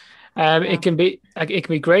 decades. It can be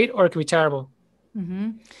great or it can be terrible.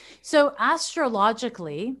 Mm-hmm. So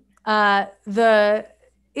astrologically, the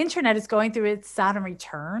internet is going through its Saturn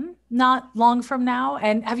return not long from now.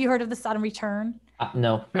 And have you heard of the Saturn return?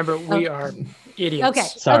 No. Remember, we are idiots. Okay.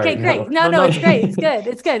 Sorry, okay, great. No, it's great.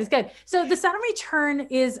 It's good. So the Saturn return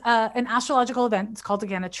is an astrological event. It's called,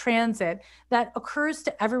 again, a transit that occurs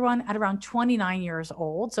to everyone at around 29 years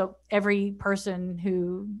old. So every person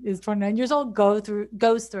who is 29 years old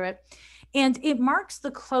goes through it. And it marks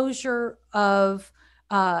the closure of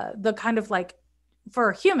the kind of like,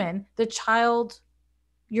 for a human, the child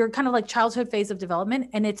your kind of like childhood phase of development,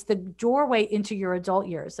 and it's the doorway into your adult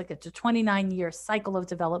years. Like it's a 29-year cycle of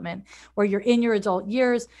development where you're in your adult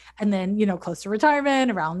years, and then, you know, close to retirement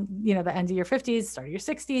around, you know, the end of your 50s, start of your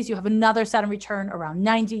 60s, you have another Saturn return around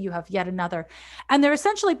 90, you have yet another. And they're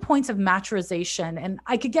essentially points of maturization. And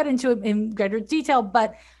I could get into it in greater detail,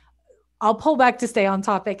 but I'll pull back to stay on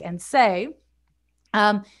topic and say,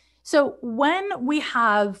 so when we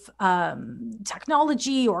have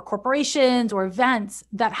technology or corporations or events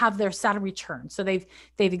that have their Saturn return, so they've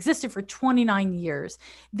existed for 29 years,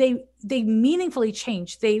 they meaningfully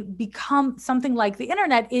change. They become something like the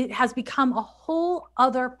internet. It has become a whole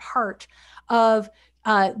other part of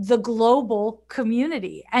the global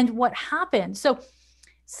community. And what happened? So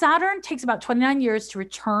Saturn takes about 29 years to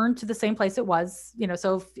return to the same place it was. You know,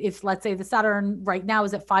 so if let's say the Saturn right now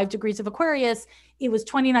is at 5 degrees of Aquarius, it was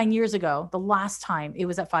 29 years ago, the last time it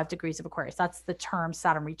was at 5 degrees of Aquarius. That's the term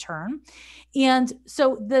Saturn return. And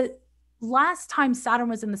so the last time Saturn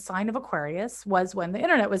was in the sign of Aquarius was when the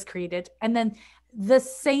internet was created. And then the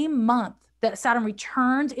same month that Saturn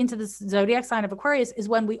returned into the zodiac sign of Aquarius is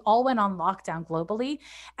when we all went on lockdown globally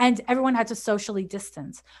and everyone had to socially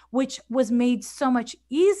distance, which was made so much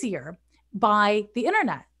easier by the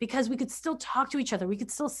internet because we could still talk to each other. We could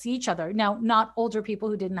still see each other. Now, not older people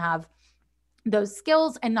who didn't have those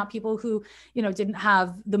skills and not people who, you know, didn't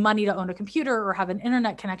have the money to own a computer or have an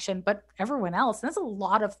internet connection, but everyone else. And that's a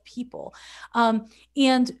lot of people.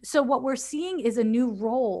 And so what we're seeing is a new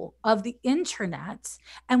role of the internet.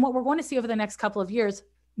 And what we're going to see over the next couple of years,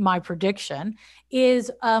 my prediction,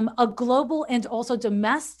 is a global and also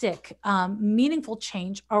domestic meaningful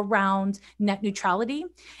change around net neutrality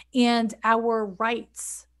and our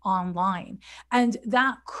rights online. And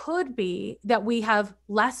that could be that we have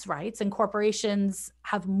less rights and corporations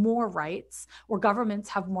have more rights or governments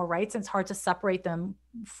have more rights. And it's hard to separate them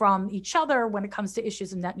from each other when it comes to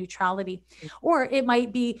issues of net neutrality. Or it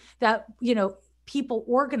might be that, you know, people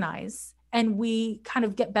organize and we kind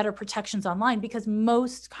of get better protections online because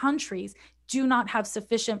most countries do not have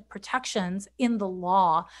sufficient protections in the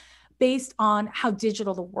law based on how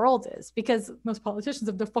digital the world is, because most politicians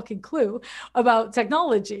have no fucking clue about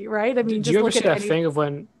technology, right? I mean, did you ever see that thing of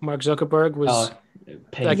when Mark Zuckerberg was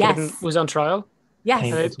was on trial?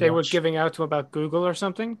 Yes. And they were giving out to him about Google or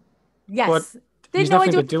something? Yes. But they had no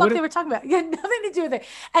idea what the fuck they were talking about. Yeah, nothing to do with it.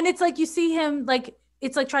 And it's like you see him like,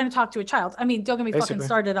 it's like trying to talk to a child. I mean, don't get me fucking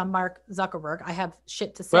started on Mark Zuckerberg. I have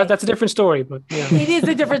shit to say. Well, that's a different story, but yeah. It is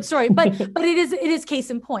a different story, but it is case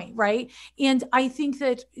in point, right? And I think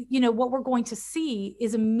that, you know, what we're going to see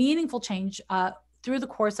is a meaningful change through the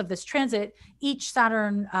course of this transit. Each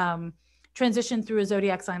Saturn transitioned through a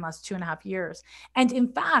zodiac sign last 2.5 years. And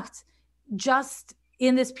in fact, just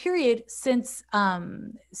in this period since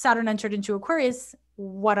Saturn entered into Aquarius,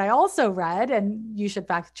 what I also read, and you should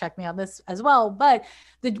fact check me on this as well, but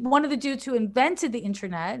one of the dudes who invented the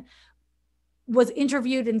internet was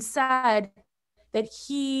interviewed and said that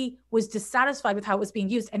he was dissatisfied with how it was being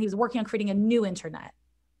used and he was working on creating a new internet.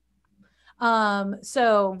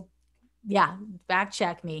 So yeah, fact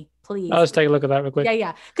check me, please. I'll just take a look at that real quick.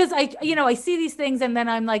 Yeah. Because I see these things and then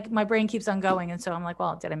I'm like, my brain keeps on going. And so I'm like,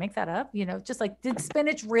 well, did I make that up? You know, just like, did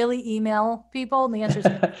Spinach really email people? And the answer is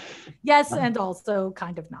yes. And also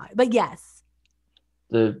kind of not, but yes.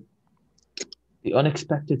 The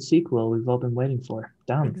unexpected sequel we've all been waiting for.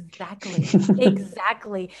 Damn.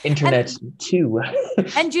 Exactly. Internet 2.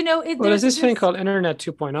 And you know, there's this thing called Internet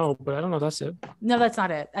 2.0, but I don't know if that's it. No, that's not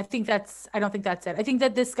it. I don't think that's it. I think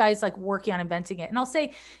that this guy's like working on inventing it. And I'll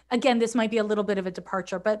say, again, this might be a little bit of a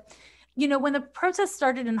departure, but you know, when the protests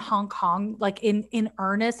started in Hong Kong, like in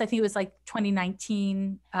earnest, I think it was like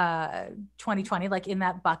 2019, 2020, like in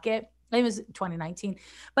that bucket. It was 2019.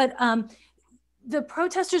 But the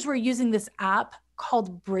protesters were using this app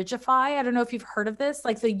called Bridgify. I don't know if you've heard of this.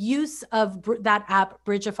 Like the use of that app,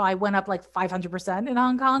 Bridgify, went up like 500% in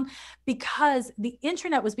Hong Kong because the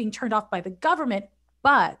internet was being turned off by the government.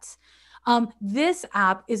 But this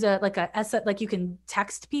app is like you can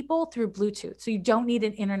text people through Bluetooth. So you don't need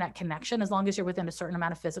an internet connection as long as you're within a certain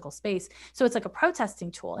amount of physical space. So it's like a protesting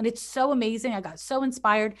tool. And it's so amazing. I got so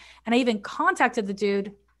inspired. And I even contacted the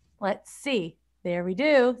dude. Let's see. There we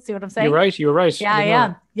do. See what I'm saying? You're right. Yeah, I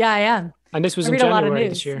am. Yeah, I am. And this was in January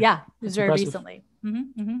this year. Yeah, it was very recently.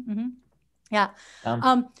 Yeah.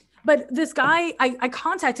 But this guy, I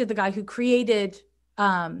contacted the guy who created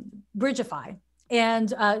Bridgify and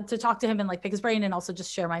to talk to him and like pick his brain and also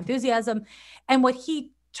just share my enthusiasm. And what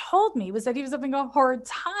he told me was that he was having a hard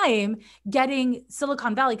time getting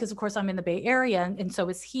Silicon Valley, because of course I'm in the Bay Area and so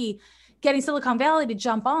is he, getting Silicon Valley to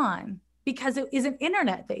jump on because it isn't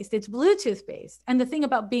internet based, it's Bluetooth based. And the thing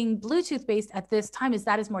about being Bluetooth based at this time is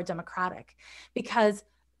that is more democratic, because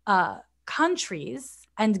countries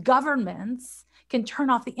and governments can turn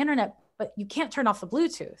off the internet, but you can't turn off the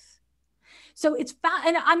Bluetooth. So it's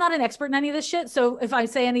and I'm not an expert in any of this shit. So if I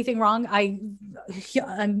say anything wrong, I'm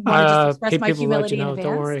going to just express my humility in advance.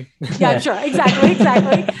 Don't worry. Yeah, I'm sure.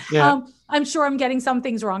 Exactly. Yeah. I'm sure I'm getting some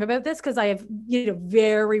things wrong about this because I have,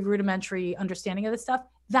 very rudimentary understanding of this stuff.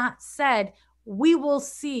 That said, we will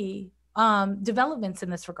see developments in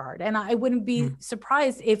this regard. And I wouldn't be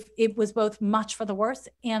surprised if it was both much for the worse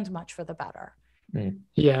and much for the better.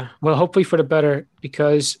 Yeah. Well, hopefully for the better,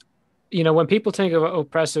 because, when people think of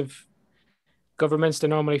oppressive governments, they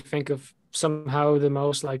normally think of somehow the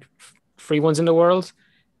most like free ones in the world.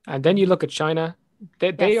 And then you look at China,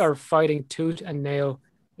 they are fighting tooth and nail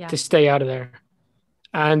to stay out of there.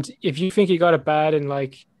 And if you think you got it bad in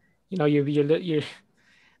like, your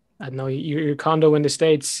condo in the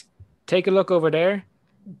States, take a look over there.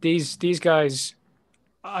 These guys,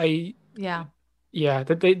 they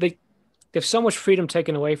have so much freedom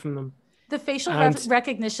taken away from them. The facial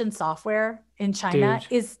recognition software in China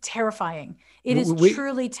is terrifying. It is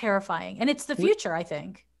truly terrifying. And it's the future, I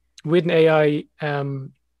think. We had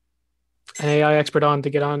an AI expert on to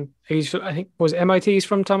get on. I think was MIT's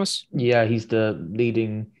from Thomas. Yeah, he's the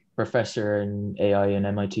leading professor in AI in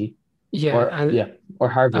MIT. Yeah, or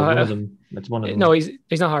Harvard. One of them. That's one of them. No, he's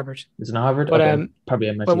not Harvard. Is it not Harvard? But okay. Probably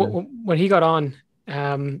MIT. But when he got on,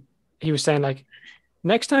 he was saying like,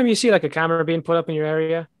 next time you see like a camera being put up in your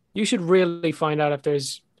area, you should really find out if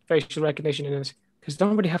there's facial recognition in it, because they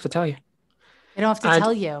don't really have to tell you. They don't have to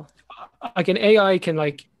tell you. Like an AI can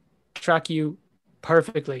like track you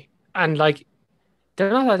perfectly, and like they're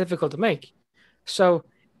not that difficult to make. So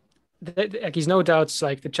like he's no doubts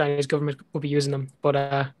like the Chinese government will be using them,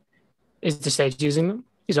 but is the States using them?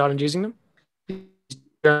 Is Ireland using them?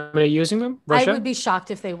 Germany using them? Russia? I would be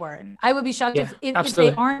shocked if they weren't. I would be shocked if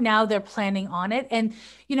they aren't now. They're planning on it. And,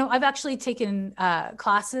 I've actually taken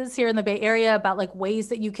classes here in the Bay Area about like ways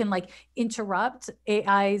that you can like interrupt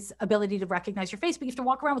AI's ability to recognize your face. But you have to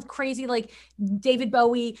walk around with crazy like David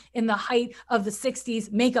Bowie in the height of the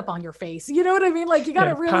 60s makeup on your face. You know what I mean? Like you got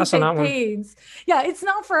to really take pains. Yeah, it's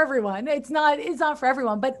not for everyone. It's not for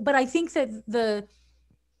everyone. But I think that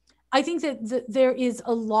there is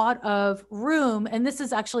a lot of room, and this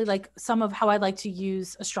is actually like some of how I like to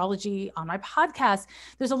use astrology on my podcast.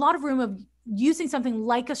 There's a lot of room of using something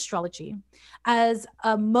like astrology as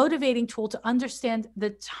a motivating tool to understand the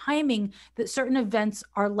timing that certain events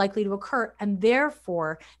are likely to occur, and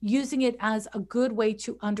therefore using it as a good way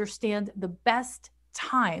to understand the best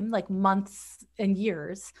time, like months and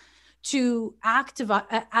years, to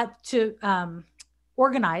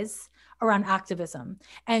organize around activism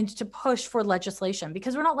and to push for legislation,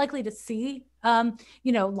 because we're not likely to see,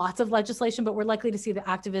 lots of legislation, but we're likely to see the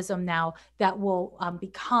activism now that will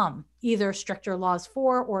become either stricter laws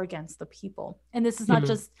for or against the people. And this is not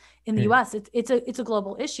just in the US, it's a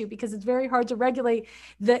global issue, because it's very hard to regulate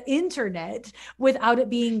the internet without it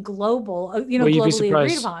being global, globally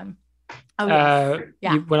agreed upon. Oh,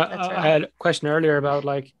 yes. I had a question earlier about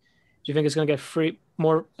like, do you think it's going to get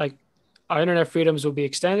more like, our internet freedoms will be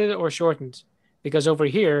extended or shortened? Because over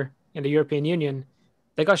here in the European Union,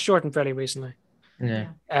 they got shortened fairly recently.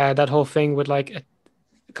 Yeah. That whole thing with like a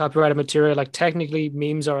copyrighted material, like technically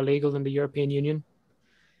memes are illegal in the European Union,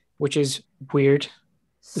 which is weird.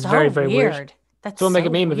 It's very, very weird. That's so we'll make a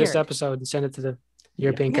meme of this episode and send it to the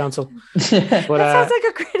European Council. But, that sounds like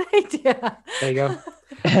a great idea. There you go.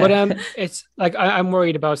 But it's like I'm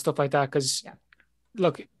worried about stuff like that because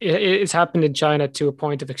look, it's happened in China to a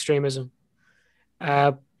point of extremism.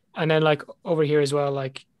 And then like over here as well,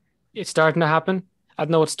 like it's starting to happen. I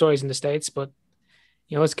don't know what stories in the States, but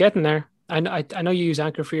it's getting there. I know you use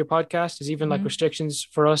Anchor for your podcast. There's even like restrictions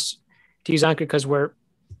for us to use Anchor because we're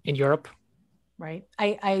in Europe. Right.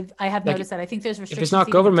 I have noticed that. I think there's restrictions. If it's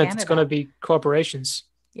not government, it's going to be corporations.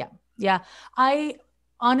 Yeah. I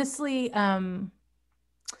honestly,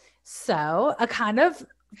 so a kind of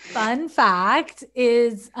fun fact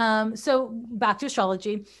is, so back to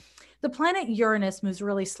astrology. The planet Uranus moves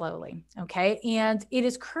really slowly, okay? And it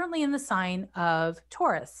is currently in the sign of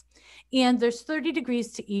Taurus. And there's 30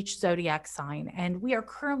 degrees to each zodiac sign. And we are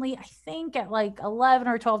currently, I think, at like 11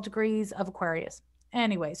 or 12 degrees of Aquarius.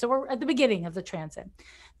 Anyway, so we're at the beginning of the transit.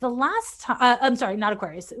 The last time, I'm sorry, not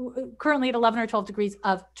Aquarius, currently at 11 or 12 degrees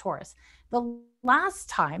of Taurus. The last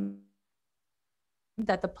time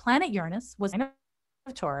that the planet Uranus was in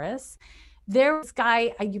Taurus, there was this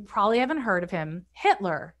guy, you probably haven't heard of him,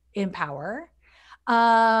 Hitler, in power.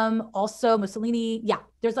 Also Mussolini. Yeah,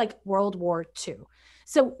 there's like World War II.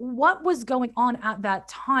 So what was going on at that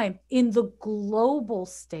time in the global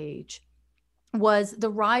stage was the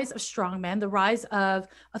rise of strongmen, the rise of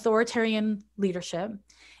authoritarian leadership.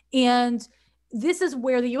 And this is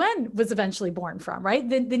where the UN was eventually born from, right?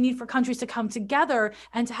 The need for countries to come together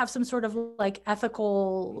and to have some sort of like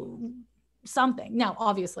ethical something. Now,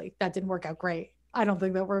 obviously, that didn't work out great. I don't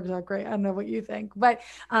think that works out great. I don't know what you think, but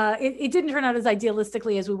it didn't turn out as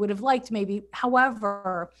idealistically as we would have liked, maybe.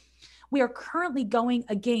 However, we are currently going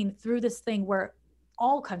again through this thing where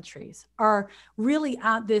all countries are really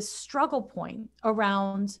at this struggle point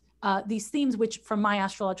around these themes, which from my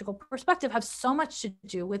astrological perspective have so much to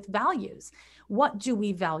do with values. What do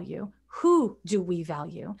we value? Who do we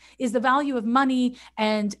value? Is the value of money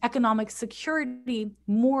and economic security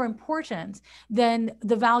more important than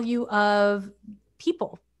the value of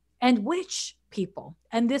people? And which people?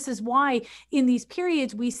 And this is why in these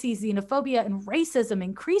periods we see xenophobia and racism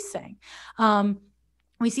increasing.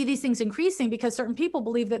 We see these things increasing because certain people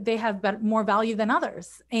believe that they have more value than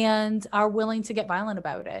others and are willing to get violent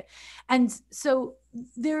about it. And so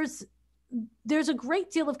there's a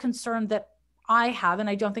great deal of concern that I have, and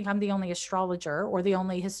I don't think I'm the only astrologer or the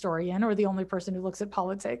only historian or the only person who looks at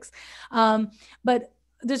politics, but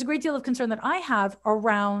there's a great deal of concern that I have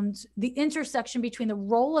around the intersection between the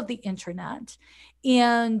role of the internet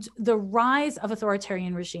and the rise of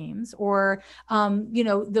authoritarian regimes, or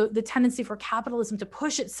the tendency for capitalism to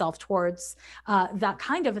push itself towards that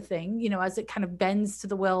kind of a thing, as it kind of bends to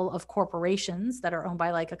the will of corporations that are owned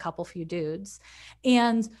by like a couple few dudes.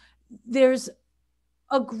 And there's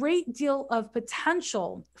a great deal of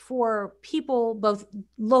potential for people both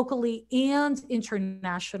locally and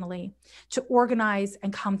internationally to organize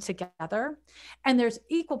and come together. And there's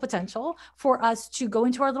equal potential for us to go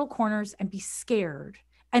into our little corners and be scared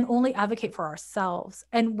and only advocate for ourselves.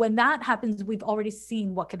 And when that happens, we've already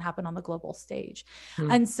seen what can happen on the global stage.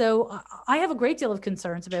 And so I have a great deal of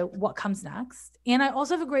concerns about what comes next. And I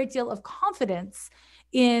also have a great deal of confidence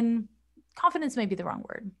may be the wrong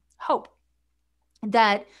word, hope,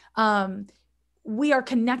 that we are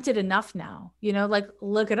connected enough now, like,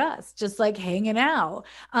 look at us, just like hanging out.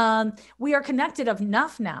 We are connected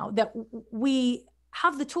enough now that we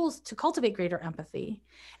have the tools to cultivate greater empathy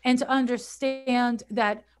and to understand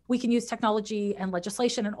that we can use technology and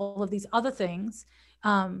legislation and all of these other things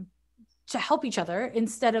to help each other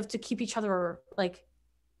instead of to keep each other like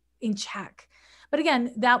in check. But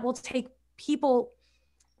again, that will take people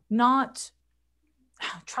not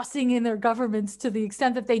trusting in their governments to the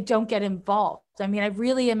extent that they don't get involved. I mean, I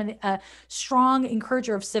really am a strong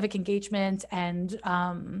encourager of civic engagement and,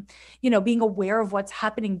 being aware of what's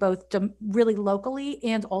happening both really locally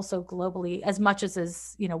and also globally, as much as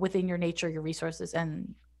is, within your nature, your resources,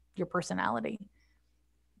 and your personality.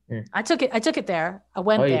 Yeah. I took it there. I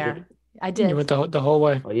went there. Did. I did. You went the whole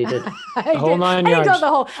way. Oh, you did. The whole 9 yards. I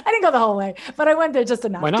didn't go the whole way, but I went there just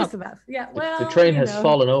enough. Why not? Just enough. Yeah. Well, the train has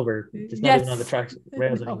fallen over. It's not even on the tracks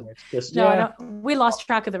rails anymore. It's just we lost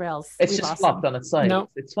track of the rails. It's just flopped on its side. No,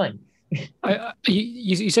 it's fine.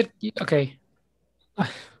 You said okay.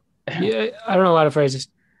 Yeah, I don't know how to phrase this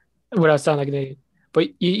without sounding like an idiot. But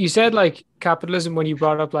you said like capitalism when you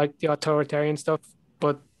brought up like the authoritarian stuff,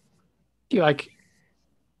 but you like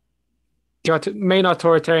the main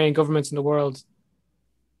authoritarian governments in the world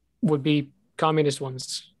would be communist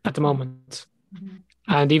ones at the moment,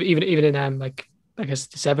 and even in like I guess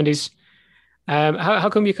the 70s. How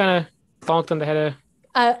come you kind of bonked on the head of?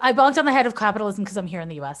 I bonked on the head of capitalism because I'm here in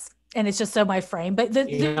the U.S. and it's just so my frame. But the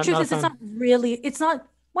truth is, it's not really. It's not.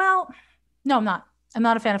 Well, no, I'm not. I'm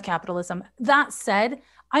not a fan of capitalism. That said,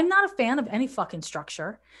 I'm not a fan of any fucking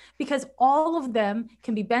structure because all of them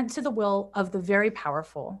can be bent to the will of the very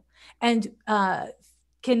powerful and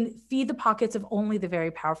can feed the pockets of only the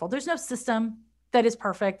very powerful. There's no system that is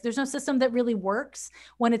perfect. There's no system that really works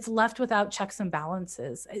when it's left without checks and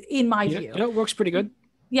balances, in my view. It works pretty good.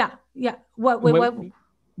 Yeah.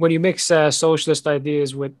 When you mix socialist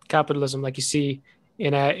ideas with capitalism, like you see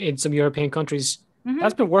in some European countries,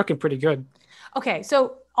 that's been working pretty good. Okay,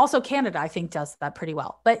 so also Canada, I think, does that pretty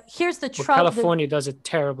well. But here's the trouble. California does it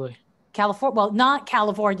terribly. Not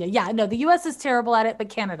California. Yeah, no, the U.S. is terrible at it, but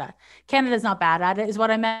Canada's not bad at it, is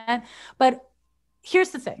what I meant. But here's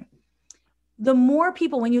the thing. The more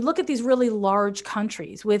people, when you look at these really large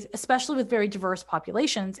countries, especially with very diverse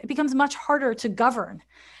populations, it becomes much harder to govern,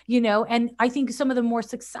 and I think some of the more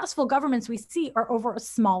successful governments we see are over a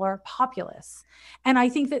smaller populace. And I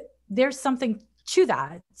think that there's something to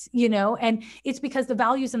that, and it's because the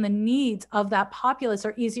values and the needs of that populace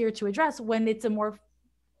are easier to address when it's a more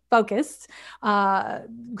focused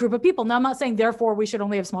group of people. Now, I'm not saying therefore we should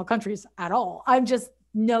only have small countries at all. I'm just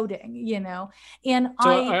noting, and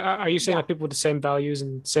so are you saying that people with the same values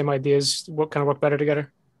and same ideas what kind of work better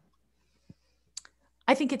together?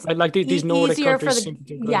 I think it's like these Nordic countries.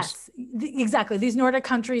 Yes, exactly. These Nordic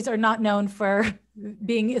countries are not known for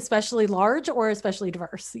being especially large or especially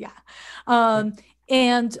diverse. Yeah.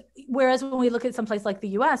 And whereas when we look at some place like the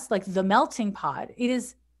US, like the melting pot, it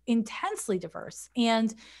is intensely diverse.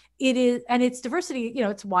 And its diversity,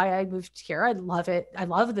 it's why I moved here. I love it. I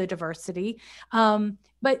love the diversity.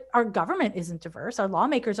 But our government isn't diverse. Our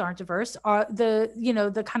lawmakers aren't diverse.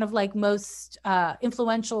 The kind of like most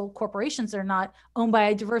influential corporations are not owned by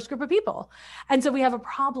a diverse group of people. And so we have a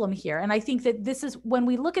problem here. And I think that this is when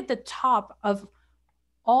we look at the top of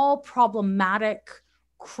all problematic,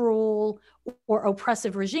 cruel, or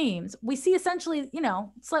oppressive regimes, we see essentially,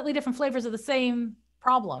 slightly different flavors of the same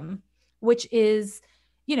problem, which is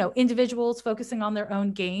individuals focusing on their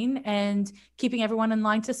own gain and keeping everyone in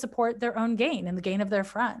line to support their own gain and the gain of their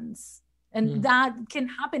friends. And that can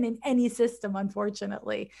happen in any system,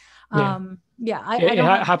 unfortunately. It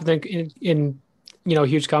happened in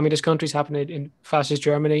huge communist countries, happened in fascist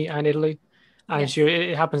Germany and Italy. And sure,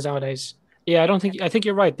 it happens nowadays. Yeah, I think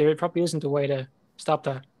you're right. There probably isn't a way to stop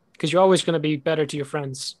that because you're always going to be better to your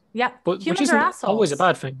friends. Yeah. But which isn't always a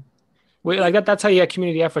bad thing. That's how you get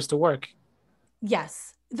community efforts to work.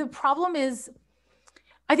 Yes. The problem is,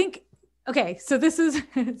 I think, okay, so this is,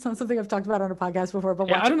 it's not something I've talked about on a podcast before, but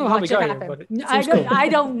I don't know how we got here, but I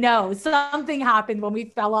don't know. Something happened when we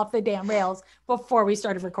fell off the damn rails before we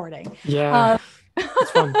started recording. Yeah.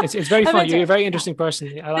 It's fun. It's very fun. You're a very interesting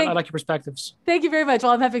person. I like your perspectives. Thank you very much.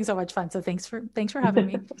 Well, I'm having so much fun. So thanks for having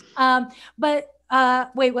me. Wait,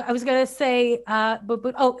 I was going to say, that's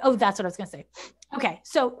what I was going to say. Okay.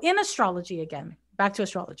 So in astrology, again, back to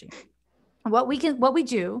astrology. What we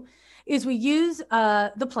do is we use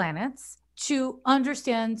the planets to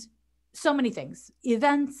understand so many things,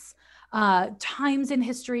 events, times in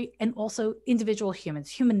history, and also individual humans,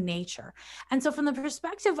 human nature. And so from the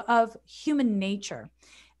perspective of human nature,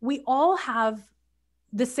 we all have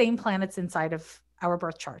the same planets inside of our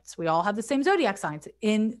birth charts. We all have the same zodiac signs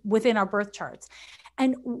within our birth charts.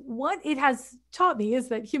 And what it has taught me is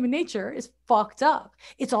that human nature is fucked up.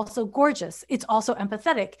 It's also gorgeous. It's also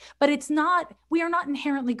empathetic, but we are not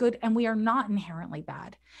inherently good and we are not inherently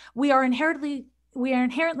bad. We are inherently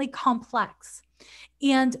complex.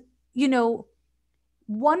 And,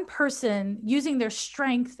 one person using their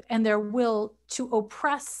strength and their will to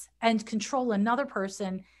oppress and control another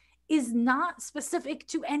person is not specific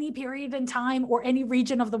to any period in time or any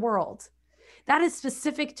region of the world. That is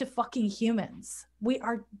specific to fucking humans. We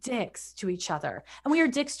are dicks to each other and we are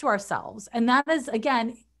dicks to ourselves. And that is,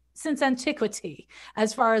 again, since antiquity,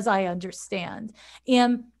 as far as I understand.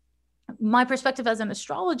 And my perspective as an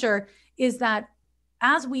astrologer is that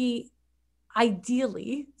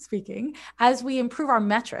ideally speaking, as we improve our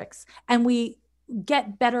metrics and we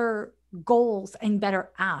get better goals and better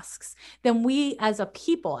asks, then we as a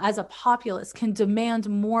people, as a populace, can demand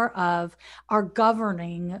more of our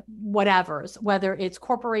governing whatevers, whether it's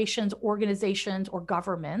corporations, organizations, or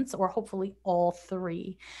governments, or hopefully all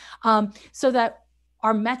three, so that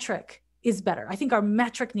our metric is better. I think our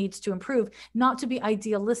metric needs to improve, not to be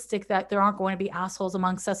idealistic that there aren't going to be assholes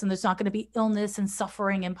amongst us and there's not going to be illness and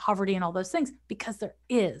suffering and poverty and all those things, because there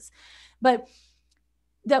is. But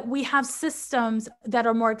that we have systems that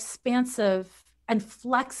are more expansive and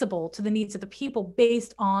flexible to the needs of the people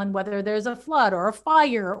based on whether there's a flood or a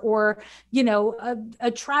fire or,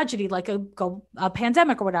 a tragedy like a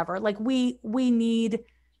pandemic or whatever. Like we need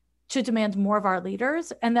to demand more of our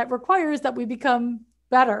leaders, and that requires that we become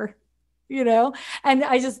better, and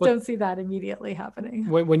I just don't see that immediately happening.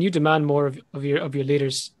 When you demand more of your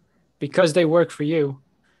leaders, because they work for you,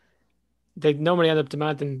 they normally end up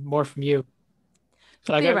demanding more from you.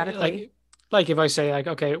 So theoretically, like if I say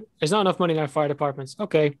okay, there's not enough money in our fire departments.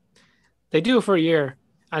 Okay, they do it for a year,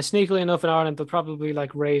 and sneakily enough in Ireland they'll probably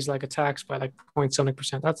raise a tax by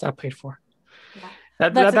 0.something%. That's that paid for. Yeah.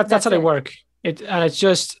 That's how they work. It's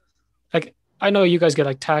just I know you guys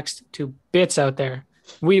get taxed to bits out there.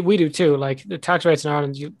 We do too. The tax rates in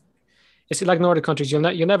Ireland, it's like Nordic countries.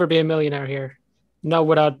 You'll never be a millionaire here, not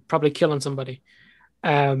without probably killing somebody.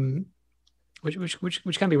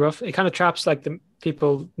 Which can be rough. It kind of traps the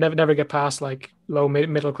people never get past low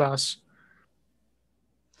middle class.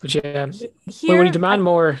 But yeah, when you demand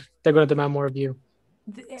more, they're going to demand more of you.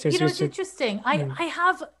 It's interesting.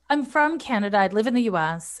 I'm from Canada. I live in the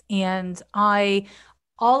US, and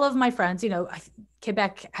all of my friends,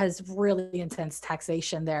 Quebec has really intense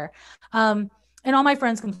taxation there. and all my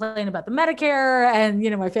friends complain about the Medicare, and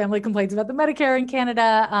my family complains about the Medicare in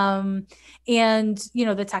Canada, and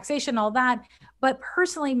the taxation, all that. But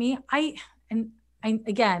personally,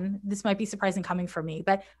 again, this might be surprising coming from me,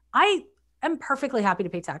 but I am perfectly happy to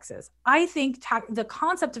pay taxes. I think the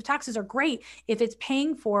concept of taxes are great if it's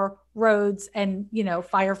paying for roads and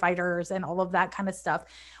firefighters and all of that kind of stuff.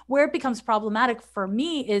 Where it becomes problematic for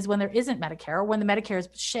me is when there isn't Medicare, or when the Medicare is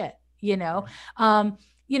shit.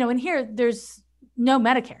 And here there's no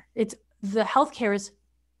Medicare. It's the healthcare is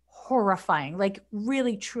horrifying, like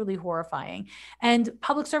really, truly horrifying. And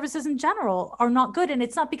public services in general are not good. And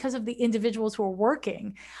it's not because of the individuals who are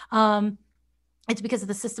working. It's because of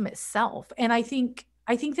the system itself. And I think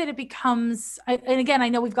that it becomes, and again, I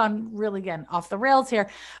know we've gone really, again, off the rails here,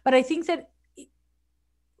 but I think that,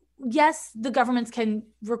 yes, the governments can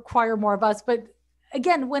require more of us. But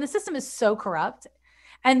again, when a system is so corrupt,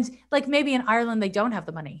 and like maybe in Ireland, they don't have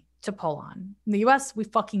the money to pull on. In the US, we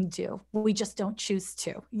fucking do. We just don't choose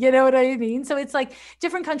to. You know what I mean? So it's like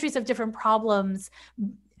different countries have different problems,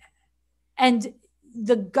 and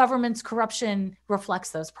the government's corruption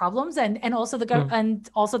reflects those problems, and also and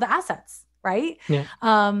also the assets, right? Yeah.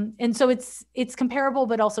 And so it's comparable,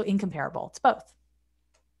 but also incomparable. It's both.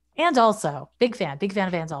 And also, big fan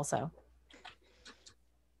of Anne's also.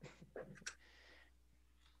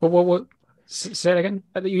 What? Say it again.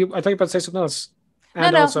 I thought you were about to say something else.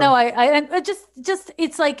 And no. I just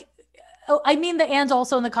it's like, I mean the and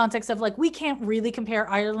also in the context of like, we can't really compare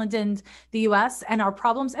Ireland and the US and our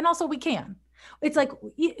problems, and also we can. It's like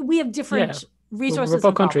we have different resources. We're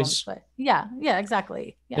both countries. But yeah,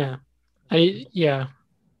 exactly. Yeah.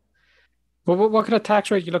 Well, what kind of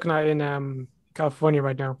tax rate are you looking at in California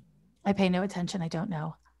right now? I pay no attention. I don't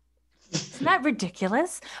know. Isn't that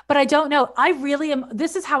ridiculous? But I don't know. I really am.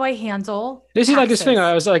 This is how I handle. This is like this thing.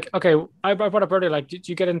 I was like, okay, I brought up earlier, like, did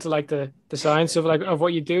you get into like the science of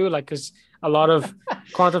what you do? Like, because a lot of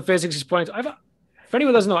quantum physics is pointing. For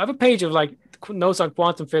anyone who doesn't know, I have a page of like notes on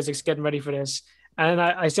quantum physics, getting ready for this, and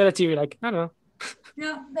I said it to you, like, I don't know.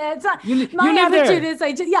 Yeah, that's not my attitude. Is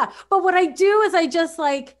but what I do is I just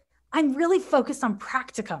like, I'm really focused on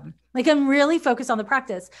practicum. Like I'm really focused on the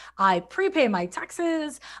practice. I prepay my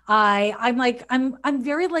taxes. I'm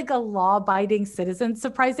very like a law-abiding citizen,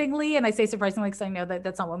 surprisingly. And I say surprisingly because I know that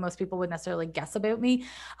that's not what most people would necessarily guess about me.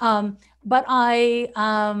 But I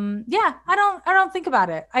don't think about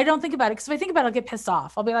it. I don't think about it because if I think about it, I'll get pissed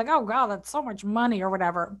off. I'll be like, oh God, that's so much money or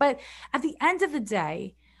whatever. But at the end of the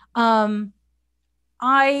day,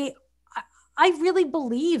 I really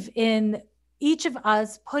believe in each of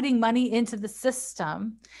us putting money into the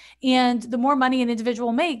system, and the more money an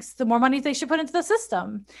individual makes, the more money they should put into the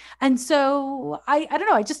system. And so I don't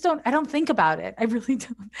know. I don't think about it. I really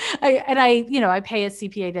don't. I pay a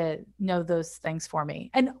CPA to know those things for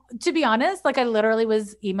me. And to be honest, like I literally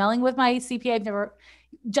was emailing with my CPA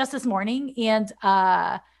just this morning and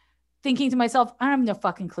thinking to myself, I have no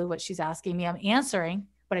fucking clue what she's asking me. I'm answering,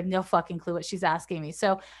 but I have no fucking clue what she's asking me.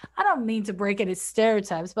 So I don't mean to break any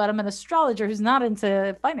stereotypes, but I'm an astrologer who's not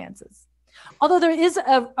into finances. Although there is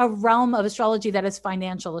a realm of astrology that is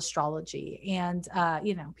financial astrology, and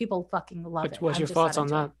people fucking love it. What's your thoughts on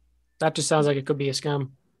that? That just sounds like it could be a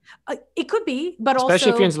scam. It could be, but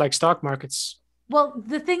especially if you're into like stock markets. Well,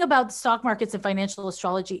 the thing about stock markets and financial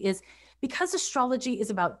astrology is because astrology is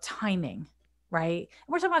about timing. Right. And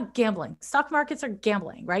we're talking about gambling. Stock markets are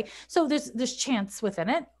gambling, right? So there's chance within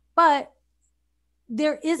it, but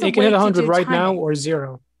there is a way to do timing. You can hit 100 right now or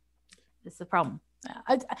 0. This is the problem.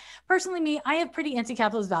 Personally, I have pretty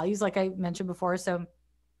anti-capitalist values, like I mentioned before. So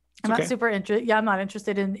I'm not super interested. Yeah, I'm not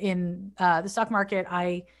interested in the stock market.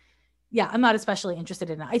 I'm not especially interested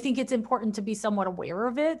in it. I think it's important to be somewhat aware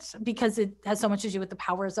of it because it has so much to do with the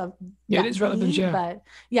powers of. Yeah, it is relevant. But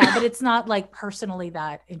it's not like personally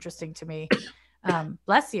that interesting to me.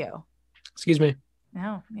 Bless you. Excuse me.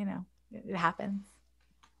 No, it happens.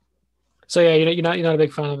 So yeah, you're not a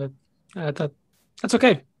big fan of it. That's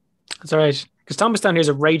okay. That's all right. Because Thomas down here is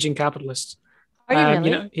a raging capitalist. Are you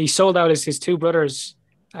really? He sold out his 2 brothers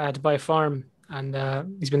to buy a farm, and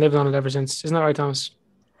he's been living on it ever since. Isn't that right, Thomas?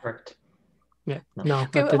 Correct. Yeah. No.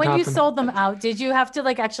 Okay, when you sold them out, did you have to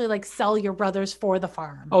actually sell your brothers for the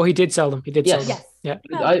farm? Oh, he did sell them. Sell them. Yes. Yeah.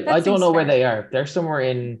 No, I don't know where they are. They're somewhere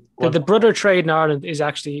in the brother trade in Ireland is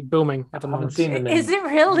actually booming at the moment. Is it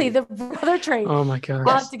really the brother trade? Oh my God.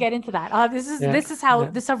 I'll have to get into that. This is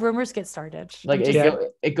how rumors get started. Like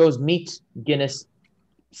it goes meet Guinness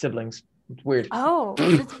siblings. It's weird. Oh,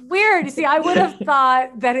 it's weird. You see, I would have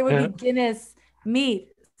thought that it would be Guinness meat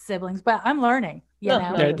siblings, but I'm learning.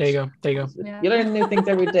 There you go. Yeah. You learn new things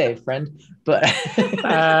every day, friend. But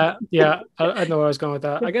I know where I was going with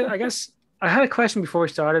that. I guess I had a question before we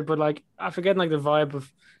started, but like I forget like the vibe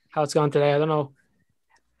of how it's gone today. I don't know.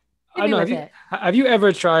 Hit I don't me know. with it. Have you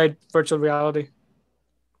ever tried virtual reality?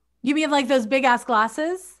 You mean like those big ass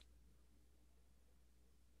glasses?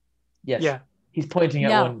 Yes. Yeah, He's pointing at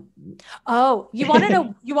No. one. Oh, you want to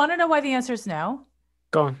know? You want to know why the answer is no?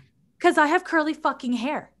 go on. Because I have curly fucking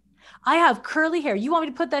hair. I have curly hair. You want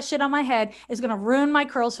me to put that shit on my head? It's gonna ruin my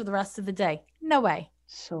curls for the rest of the day. No way.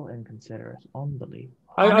 So inconsiderate. Unbelievable.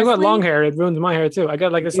 I got Honestly? long hair. It ruined my hair too. I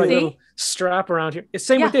got like this like See? little strap around here. It's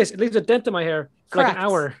same with Yeah. this. It leaves a dent in my hair for like an Correct.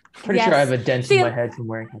 hour. Pretty sure I Yes. have a dent See, in my head from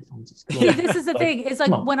wearing headphones. It's See, cool. this is the Like, thing. It's like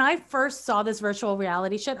come on. when I first saw this virtual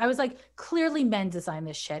reality shit, I was like, clearly men designed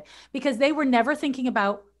this shit because they were never thinking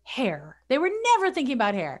about hair. They were never thinking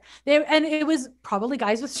about hair. And it was probably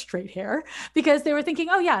guys with straight hair because they were thinking,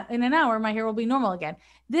 oh yeah, in an hour my hair will be normal again.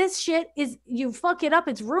 This shit is, you fuck it up,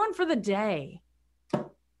 it's ruined for the day.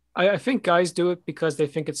 I think guys do it because they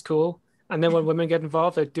think it's cool, and then when women get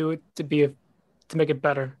involved, they do it to make it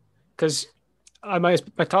better. Because my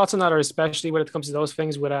thoughts on that are especially when it comes to those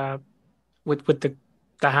things with the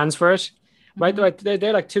hands for it, right? Mhm. Like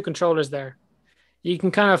they're like two controllers there. You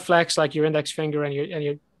can kind of flex like your index finger and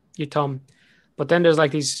your thumb, but then there's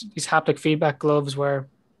like these haptic feedback gloves where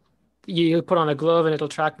you put on a glove and it'll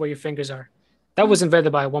track where your fingers are. That was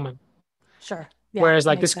invented by a woman. Sure. Yeah, Whereas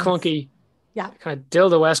like makes this sense. clunky, Yeah. kind of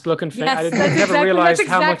dildo-esque looking thing, Yes, I that's never exactly- realized that's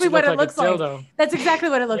how much exactly it what looked it like looks a like. dildo. That's exactly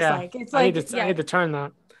what it looks Yeah. like. It's I like, need to turn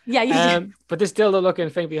that. yeah, you But this dildo looking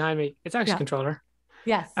thing behind me, it's actually Yeah. a controller.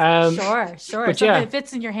 yes, um, sure. but Something yeah. that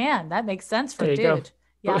fits in your hand. That makes sense for There a you go. dude.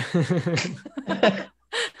 Yeah.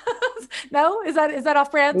 No, is that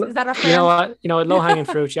off brand? Is that off brand? You know what? Low hanging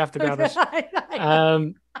fruit. You have to grab it.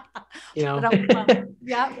 You know,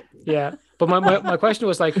 Yeah. yeah. But my question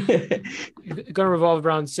was like, going to revolve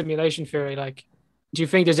around simulation theory. Like, do you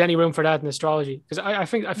think there's any room for that in astrology? Because I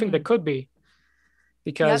think there could be,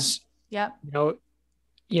 because Yep.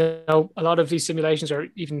 you know, a lot of these simulations or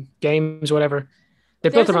even games, whatever,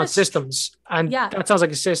 they're built There's an around ast- systems, and Yeah. that sounds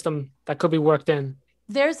like a system that could be worked in.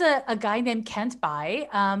 There's a guy named Kent Bai,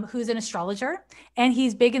 who's an astrologer, and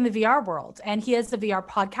he's big in the VR world, and he has a VR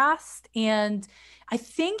podcast, and I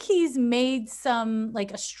think he's made some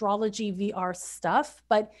like astrology VR stuff,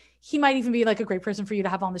 but he might even be like a great person for you to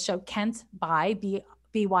have on the show. Kent Bai,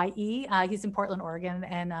 BYE. He's in Portland, Oregon,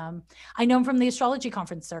 and I know him from the astrology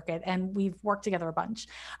conference circuit, and we've worked together a bunch.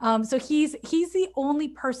 So he's the only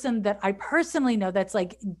person that I personally know that's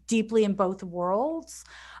like deeply in both worlds.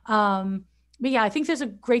 But yeah, I think there's a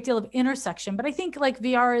great deal of intersection, but I think like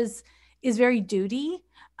VR is very duty,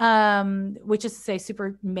 which is to say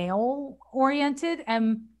super male oriented.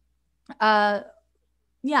 And yeah.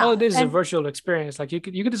 Oh, this is a and- virtual experience. Like you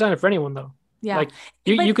could design it for anyone though. yeah. Like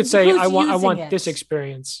But you could say, who's I want using this it?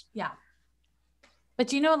 experience. Yeah. But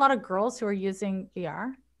do you know a lot of girls who are using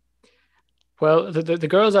VR? Well, the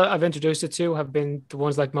girls that I've introduced it to have been the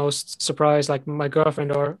ones like most surprised, like my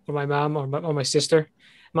girlfriend or my mom or my sister.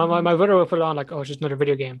 My brother will put it on like, oh, it's just another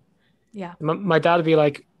video game. Yeah. My dad would be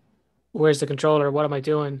like, where's the controller? What am I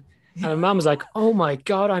doing? And my mom was like, oh my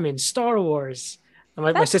God, I'm in Star Wars. And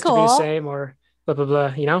my That's sister would be the cool. same, or blah, blah,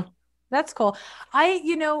 blah, you know? That's cool.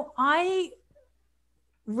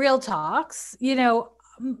 Real talks,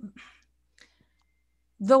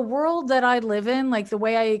 the world that I live in, like the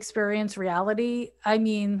way I experience reality, I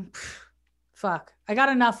mean, fuck, I got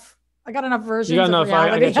enough versions of enough, I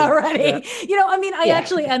reality get you. already. Yeah. I Yeah.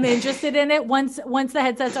 actually am interested in it. Once the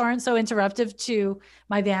headsets aren't so interruptive to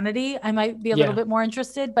my vanity, I might be a little Yeah. bit more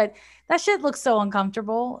interested, but that shit looks so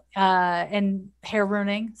uncomfortable and hair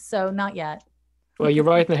ruining. So not yet. Well, you're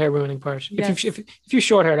right in the hair ruining part. Yes. If you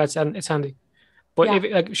short hair, it's handy. But Yeah. if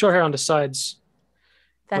like short hair on the sides,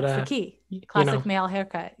 That's But, the key. you Classic know, male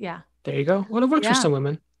haircut. Yeah. there you go. Well, it works Yeah. for some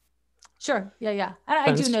women. Sure. Yeah. I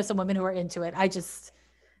do Depends. know some women who are into it. I just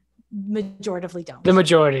majoritively don't. The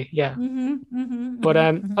majority, yeah. But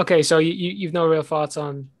okay, so you've no real thoughts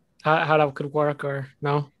on how that could work, or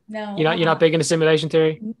no? No, You're not big into simulation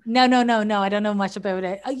theory? No. I don't know much about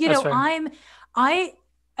it. That's fair. I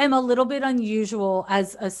am a little bit unusual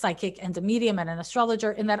as a psychic and a medium and an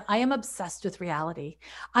astrologer in that I am obsessed with reality.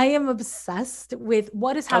 I am obsessed with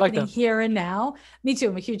what is I like happening that. here and now. Me too.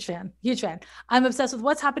 I'm a huge fan. I'm obsessed with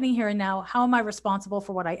what's happening here and now. How am I responsible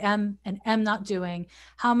for what I am and am not doing?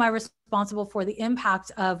 How am I responsible responsible for the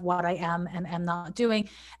impact of what I am and am not doing.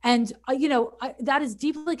 And, that is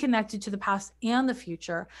deeply connected to the past and the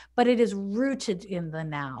future, but it is rooted in the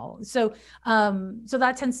now. So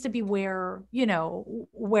that tends to be where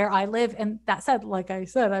I live. And that said, like I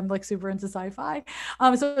said, I'm like super into sci-fi.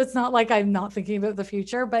 So it's not like I'm not thinking about the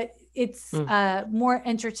future, but it's more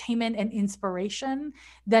entertainment and inspiration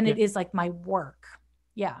than it is like my work.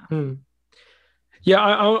 Yeah. Yeah,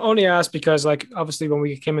 I only asked because, like, obviously when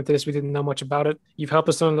we came into this, we didn't know much about it. You've helped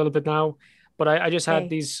us learn a little bit now, but I just had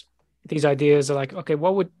these ideas of like, okay,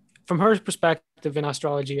 what would, from her perspective in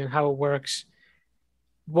astrology and how it works,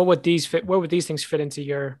 where would these things fit into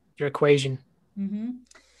your equation? Mm-hmm.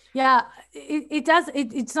 Yeah, it does.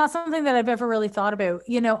 It's not something that I've ever really thought about.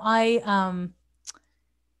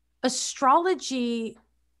 Astrology,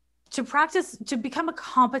 to become a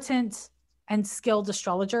competent and skilled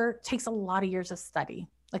astrologer takes a lot of years of study,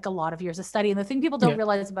 like a lot of years of study. And the thing people don't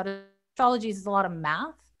realize about astrology is a lot of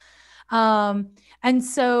math. And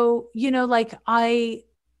so, like I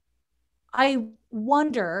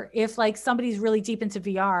wonder if like somebody's really deep into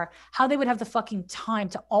VR, how they would have the fucking time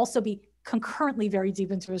to also be concurrently very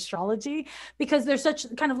deep into astrology, because there's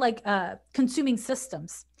such kind of like consuming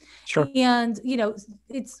systems. Sure. And,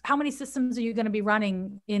 it's how many systems are you going to be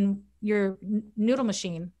running in your noodle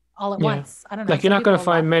machine all at once? I don't know. Like, you're not going to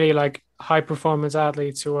find many like high performance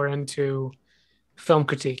athletes who are into film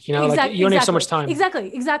critique, like you only have so much time.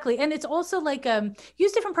 Exactly. And it's also like,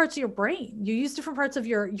 use different parts of your brain. You use different parts of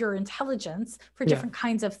your intelligence for different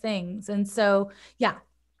kinds of things. And so, yeah,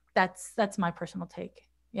 that's my personal take.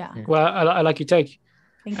 Yeah. Well, I like your take.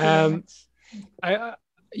 Thank you very much. I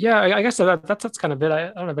guess that's kind of it.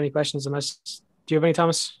 I don't have any questions unless, do you have any,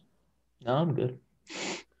 Thomas? No, I'm good.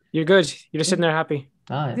 You're good. You're just sitting there happy.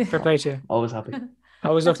 Yeah. Fair play to you. Always happy. I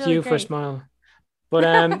always look to you for a smile. But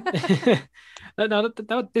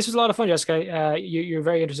this was a lot of fun, Jessica. You're a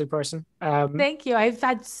very interesting person. Thank you. I've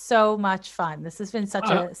had so much fun. This has been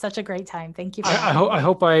such a great time. Thank you. I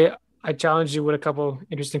hope I challenged you with a couple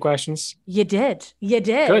interesting questions. You did. Good.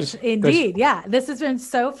 Indeed. Good. Yeah. This has been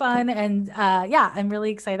so fun. And I'm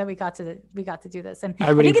really excited that we got to do this. And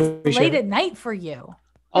I think it's late at night for you.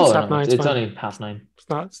 Oh, it's only past 9. It's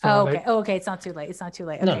not okay. late. Oh, okay. It's not too late.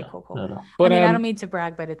 Okay, cool. No. But I don't mean to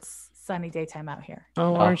brag, but it's sunny daytime out here.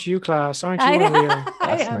 Oh, aren't you class? Aren't you?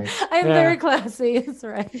 I'm very classy. That's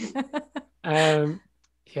right.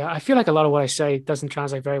 Yeah, I feel like a lot of what I say doesn't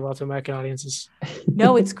translate very well to American audiences.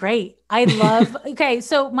 No, it's great. I love. Okay,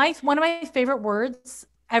 so one of my favorite words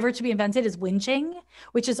ever to be invented is whinging,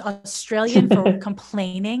 which is Australian for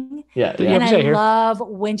complaining. Yeah. And I love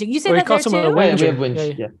whinging. You say that there too? We have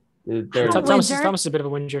whinge. Yeah. Thomas is a bit of a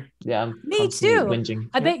whinger. Yeah, me too. Whinging.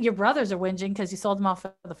 I bet your brothers are whinging because you sold them off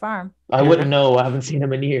at the farm. I wouldn't know. I haven't seen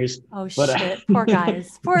them in years. Oh shit! Poor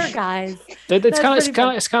guys. It's kind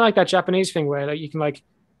of like that Japanese thing where like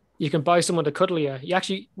you can buy someone to cuddle you. You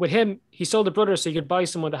actually, with him, he sold a brother, so you could buy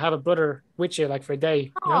someone to have a brother with you, like for a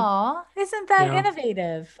day. Aw, isn't that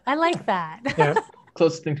innovative? I like that. Yeah.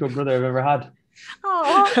 Closest thing to a brother I've ever had.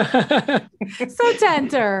 Oh, so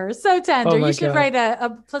tender. Oh you should write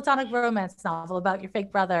a platonic romance novel about your fake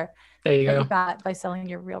brother. There you go. You got by selling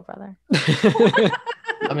your real brother. I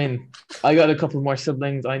mean, I got a couple more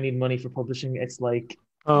siblings. I need money for publishing. It's like,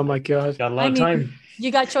 oh my God, got a lot of time.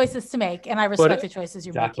 You got choices to make, and I respect the choices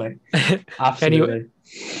you're making. Absolutely.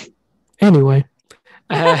 Anyway.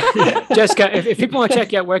 Jessica, if people want to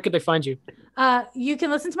check you out, where could they find you? You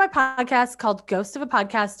can listen to my podcast called Ghost of a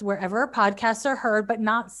Podcast wherever podcasts are heard, but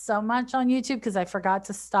not so much on YouTube because I forgot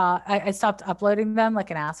to stop. I stopped uploading them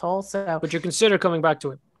like an asshole. So, but you consider coming back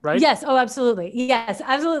to it, right? Yes. Oh, absolutely. Yes,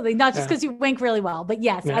 absolutely. Not just because you wink really well, but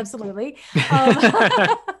yes, absolutely.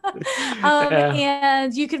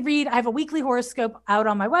 And you can read. I have a weekly horoscope out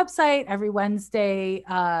on my website every Wednesday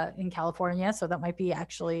in California, so that might be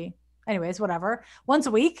actually. Anyways, whatever, once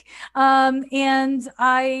a week. And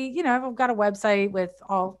I've got a website with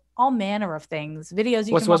all manner of things,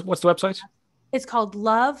 videos. What's the website? It's called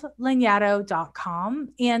lovelanyadoo.com.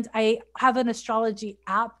 And I have an astrology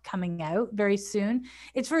app coming out very soon.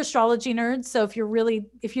 It's for astrology nerds. So if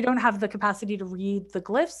you don't have the capacity to read the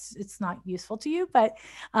glyphs, it's not useful to you. But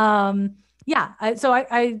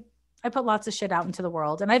I put lots of shit out into the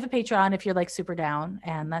world, and I have a Patreon if you're like super down,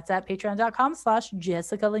 and that's at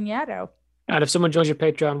patreon.com/Jessica Lanyadoo. And if someone joins your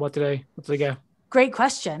Patreon, what do they get? Great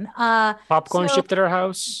question. Popcorn shipped at our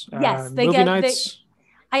house. Yes, they movie get nights.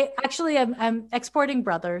 I actually am exporting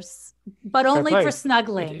brothers, but only for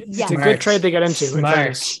snuggling. It's a good trade to get into.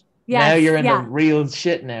 Smart. Yes, now you're in the real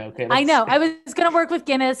shit now. Okay, I know. I was going to work with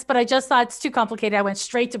Guinness, but I just thought it's too complicated. I went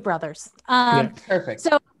straight to brothers. Perfect.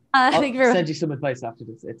 So Thank you very send much. you some advice after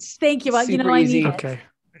this. It's Thank you. Well, you know, super I easy. need it. Okay.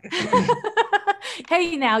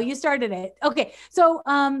 Hey, now you started it. Okay. So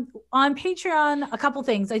on Patreon, a couple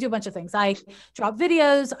things. I do a bunch of things. I drop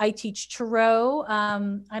videos. I teach tarot.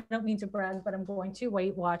 I don't mean to brag, but I'm going to.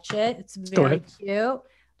 Wait, watch it. It's Go very ahead. cute.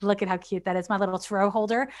 Look at how cute that is, my little tarot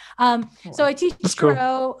holder. So I teach That's cool.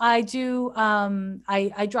 tarot. I do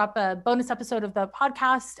I drop a bonus episode of the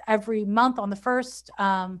podcast every month on the first.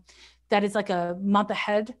 That is like a month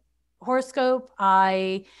ahead horoscope.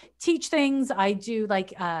 I teach things. I do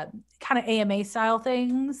like kind of AMA style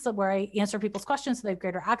things where I answer people's questions so they have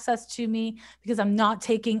greater access to me because I'm not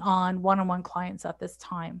taking on one-on-one clients at this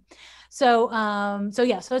time. So so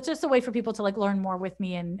it's just a way for people to like learn more with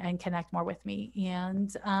me and connect more with me.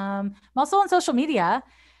 And I'm also on social media.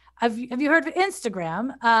 Have you heard of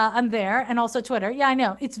Instagram? I'm there, and also Twitter. Yeah, I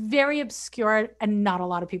know it's very obscure and not a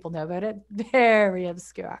lot of people know about it. Very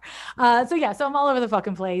obscure. So I'm all over the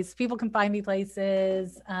fucking place. People can find me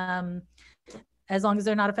places as long as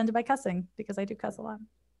they're not offended by cussing, because I do cuss a lot.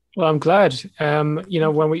 Well, I'm glad.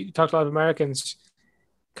 When we talked to a lot of Americans,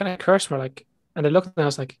 kind of curse, and they looked at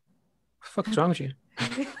us like, "What the fuck is wrong with you?"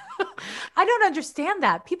 I don't understand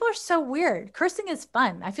that. People are so weird. Cursing is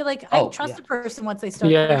fun. I feel like I trust a person once they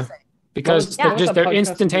start cursing. Because they're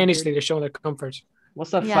instantaneously they're showing their comfort.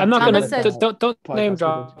 What's that? I'm not Thomas gonna said- don't name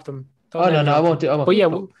drop them. Oh no, I won't do. But yeah,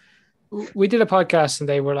 we did a podcast and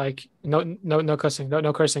they were like, no cussing,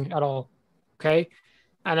 no cursing at all. Okay,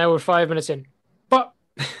 and now we're 5 minutes in, but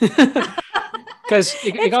because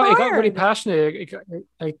it got really passionate.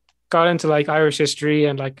 I got into like Irish history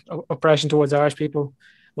and like oppression towards Irish people,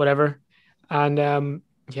 whatever, and they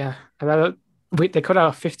cut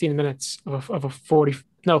out 15 minutes of a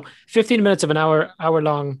 15 minutes of an hour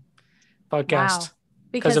long podcast. Wow.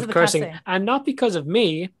 Because of cursing. cussing. And not because of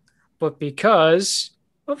me, but because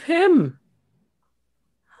of him.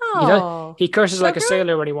 Oh, he curses like a Sugar?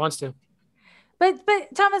 sailor when he wants to. But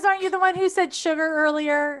Thomas, aren't you the one who said sugar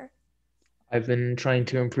earlier? I've been trying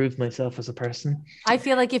to improve myself as a person. I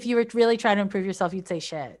feel like if you were really trying to improve yourself, you'd say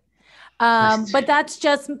shit. But that's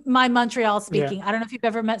just my Montreal speaking. Yeah. I don't know if you've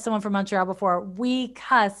ever met someone from Montreal before. We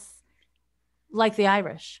cuss like the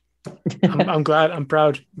Irish. I'm glad. I'm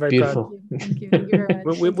proud. Very Beautiful. Thank you. Thank you very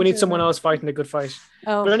much. proud. We need someone else fighting a good fight.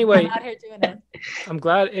 Oh, But anyway- I'm out here doing it. I'm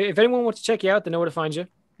glad. If anyone wants to check you out, they know where to find you.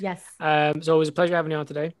 Yes. So it was a pleasure having you on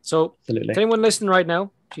today. So Absolutely. if anyone listening right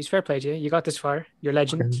now, geez, fair play to you. You got this far. You're a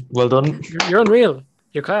legend. Well done. You're unreal.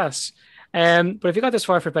 You're class. But if you got this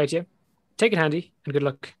far, fair play to you. Take it handy and good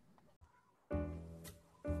luck.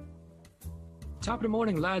 Top of the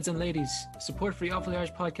morning, lads and ladies. Support for the Awfully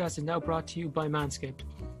Irish podcast is now brought to you by Manscaped,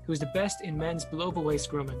 who is the best in men's below-the-waist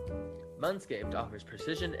grooming. Manscaped offers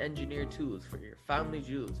precision engineered tools for your family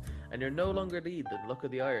jewels, and you're no longer need the look of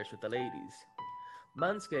the Irish with the ladies.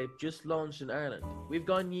 Manscaped just launched in Ireland. We've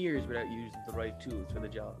gone years without using the right tools for the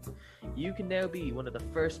job. You can now be one of the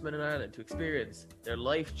first men in Ireland to experience their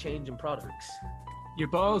life-changing products. Your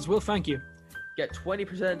balls will thank you. Get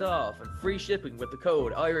 20% off and free shipping with the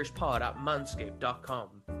code IrishPod at manscaped.com.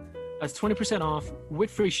 That's 20% off with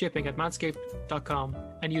free shipping at manscaped.com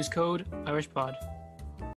and use code IrishPod.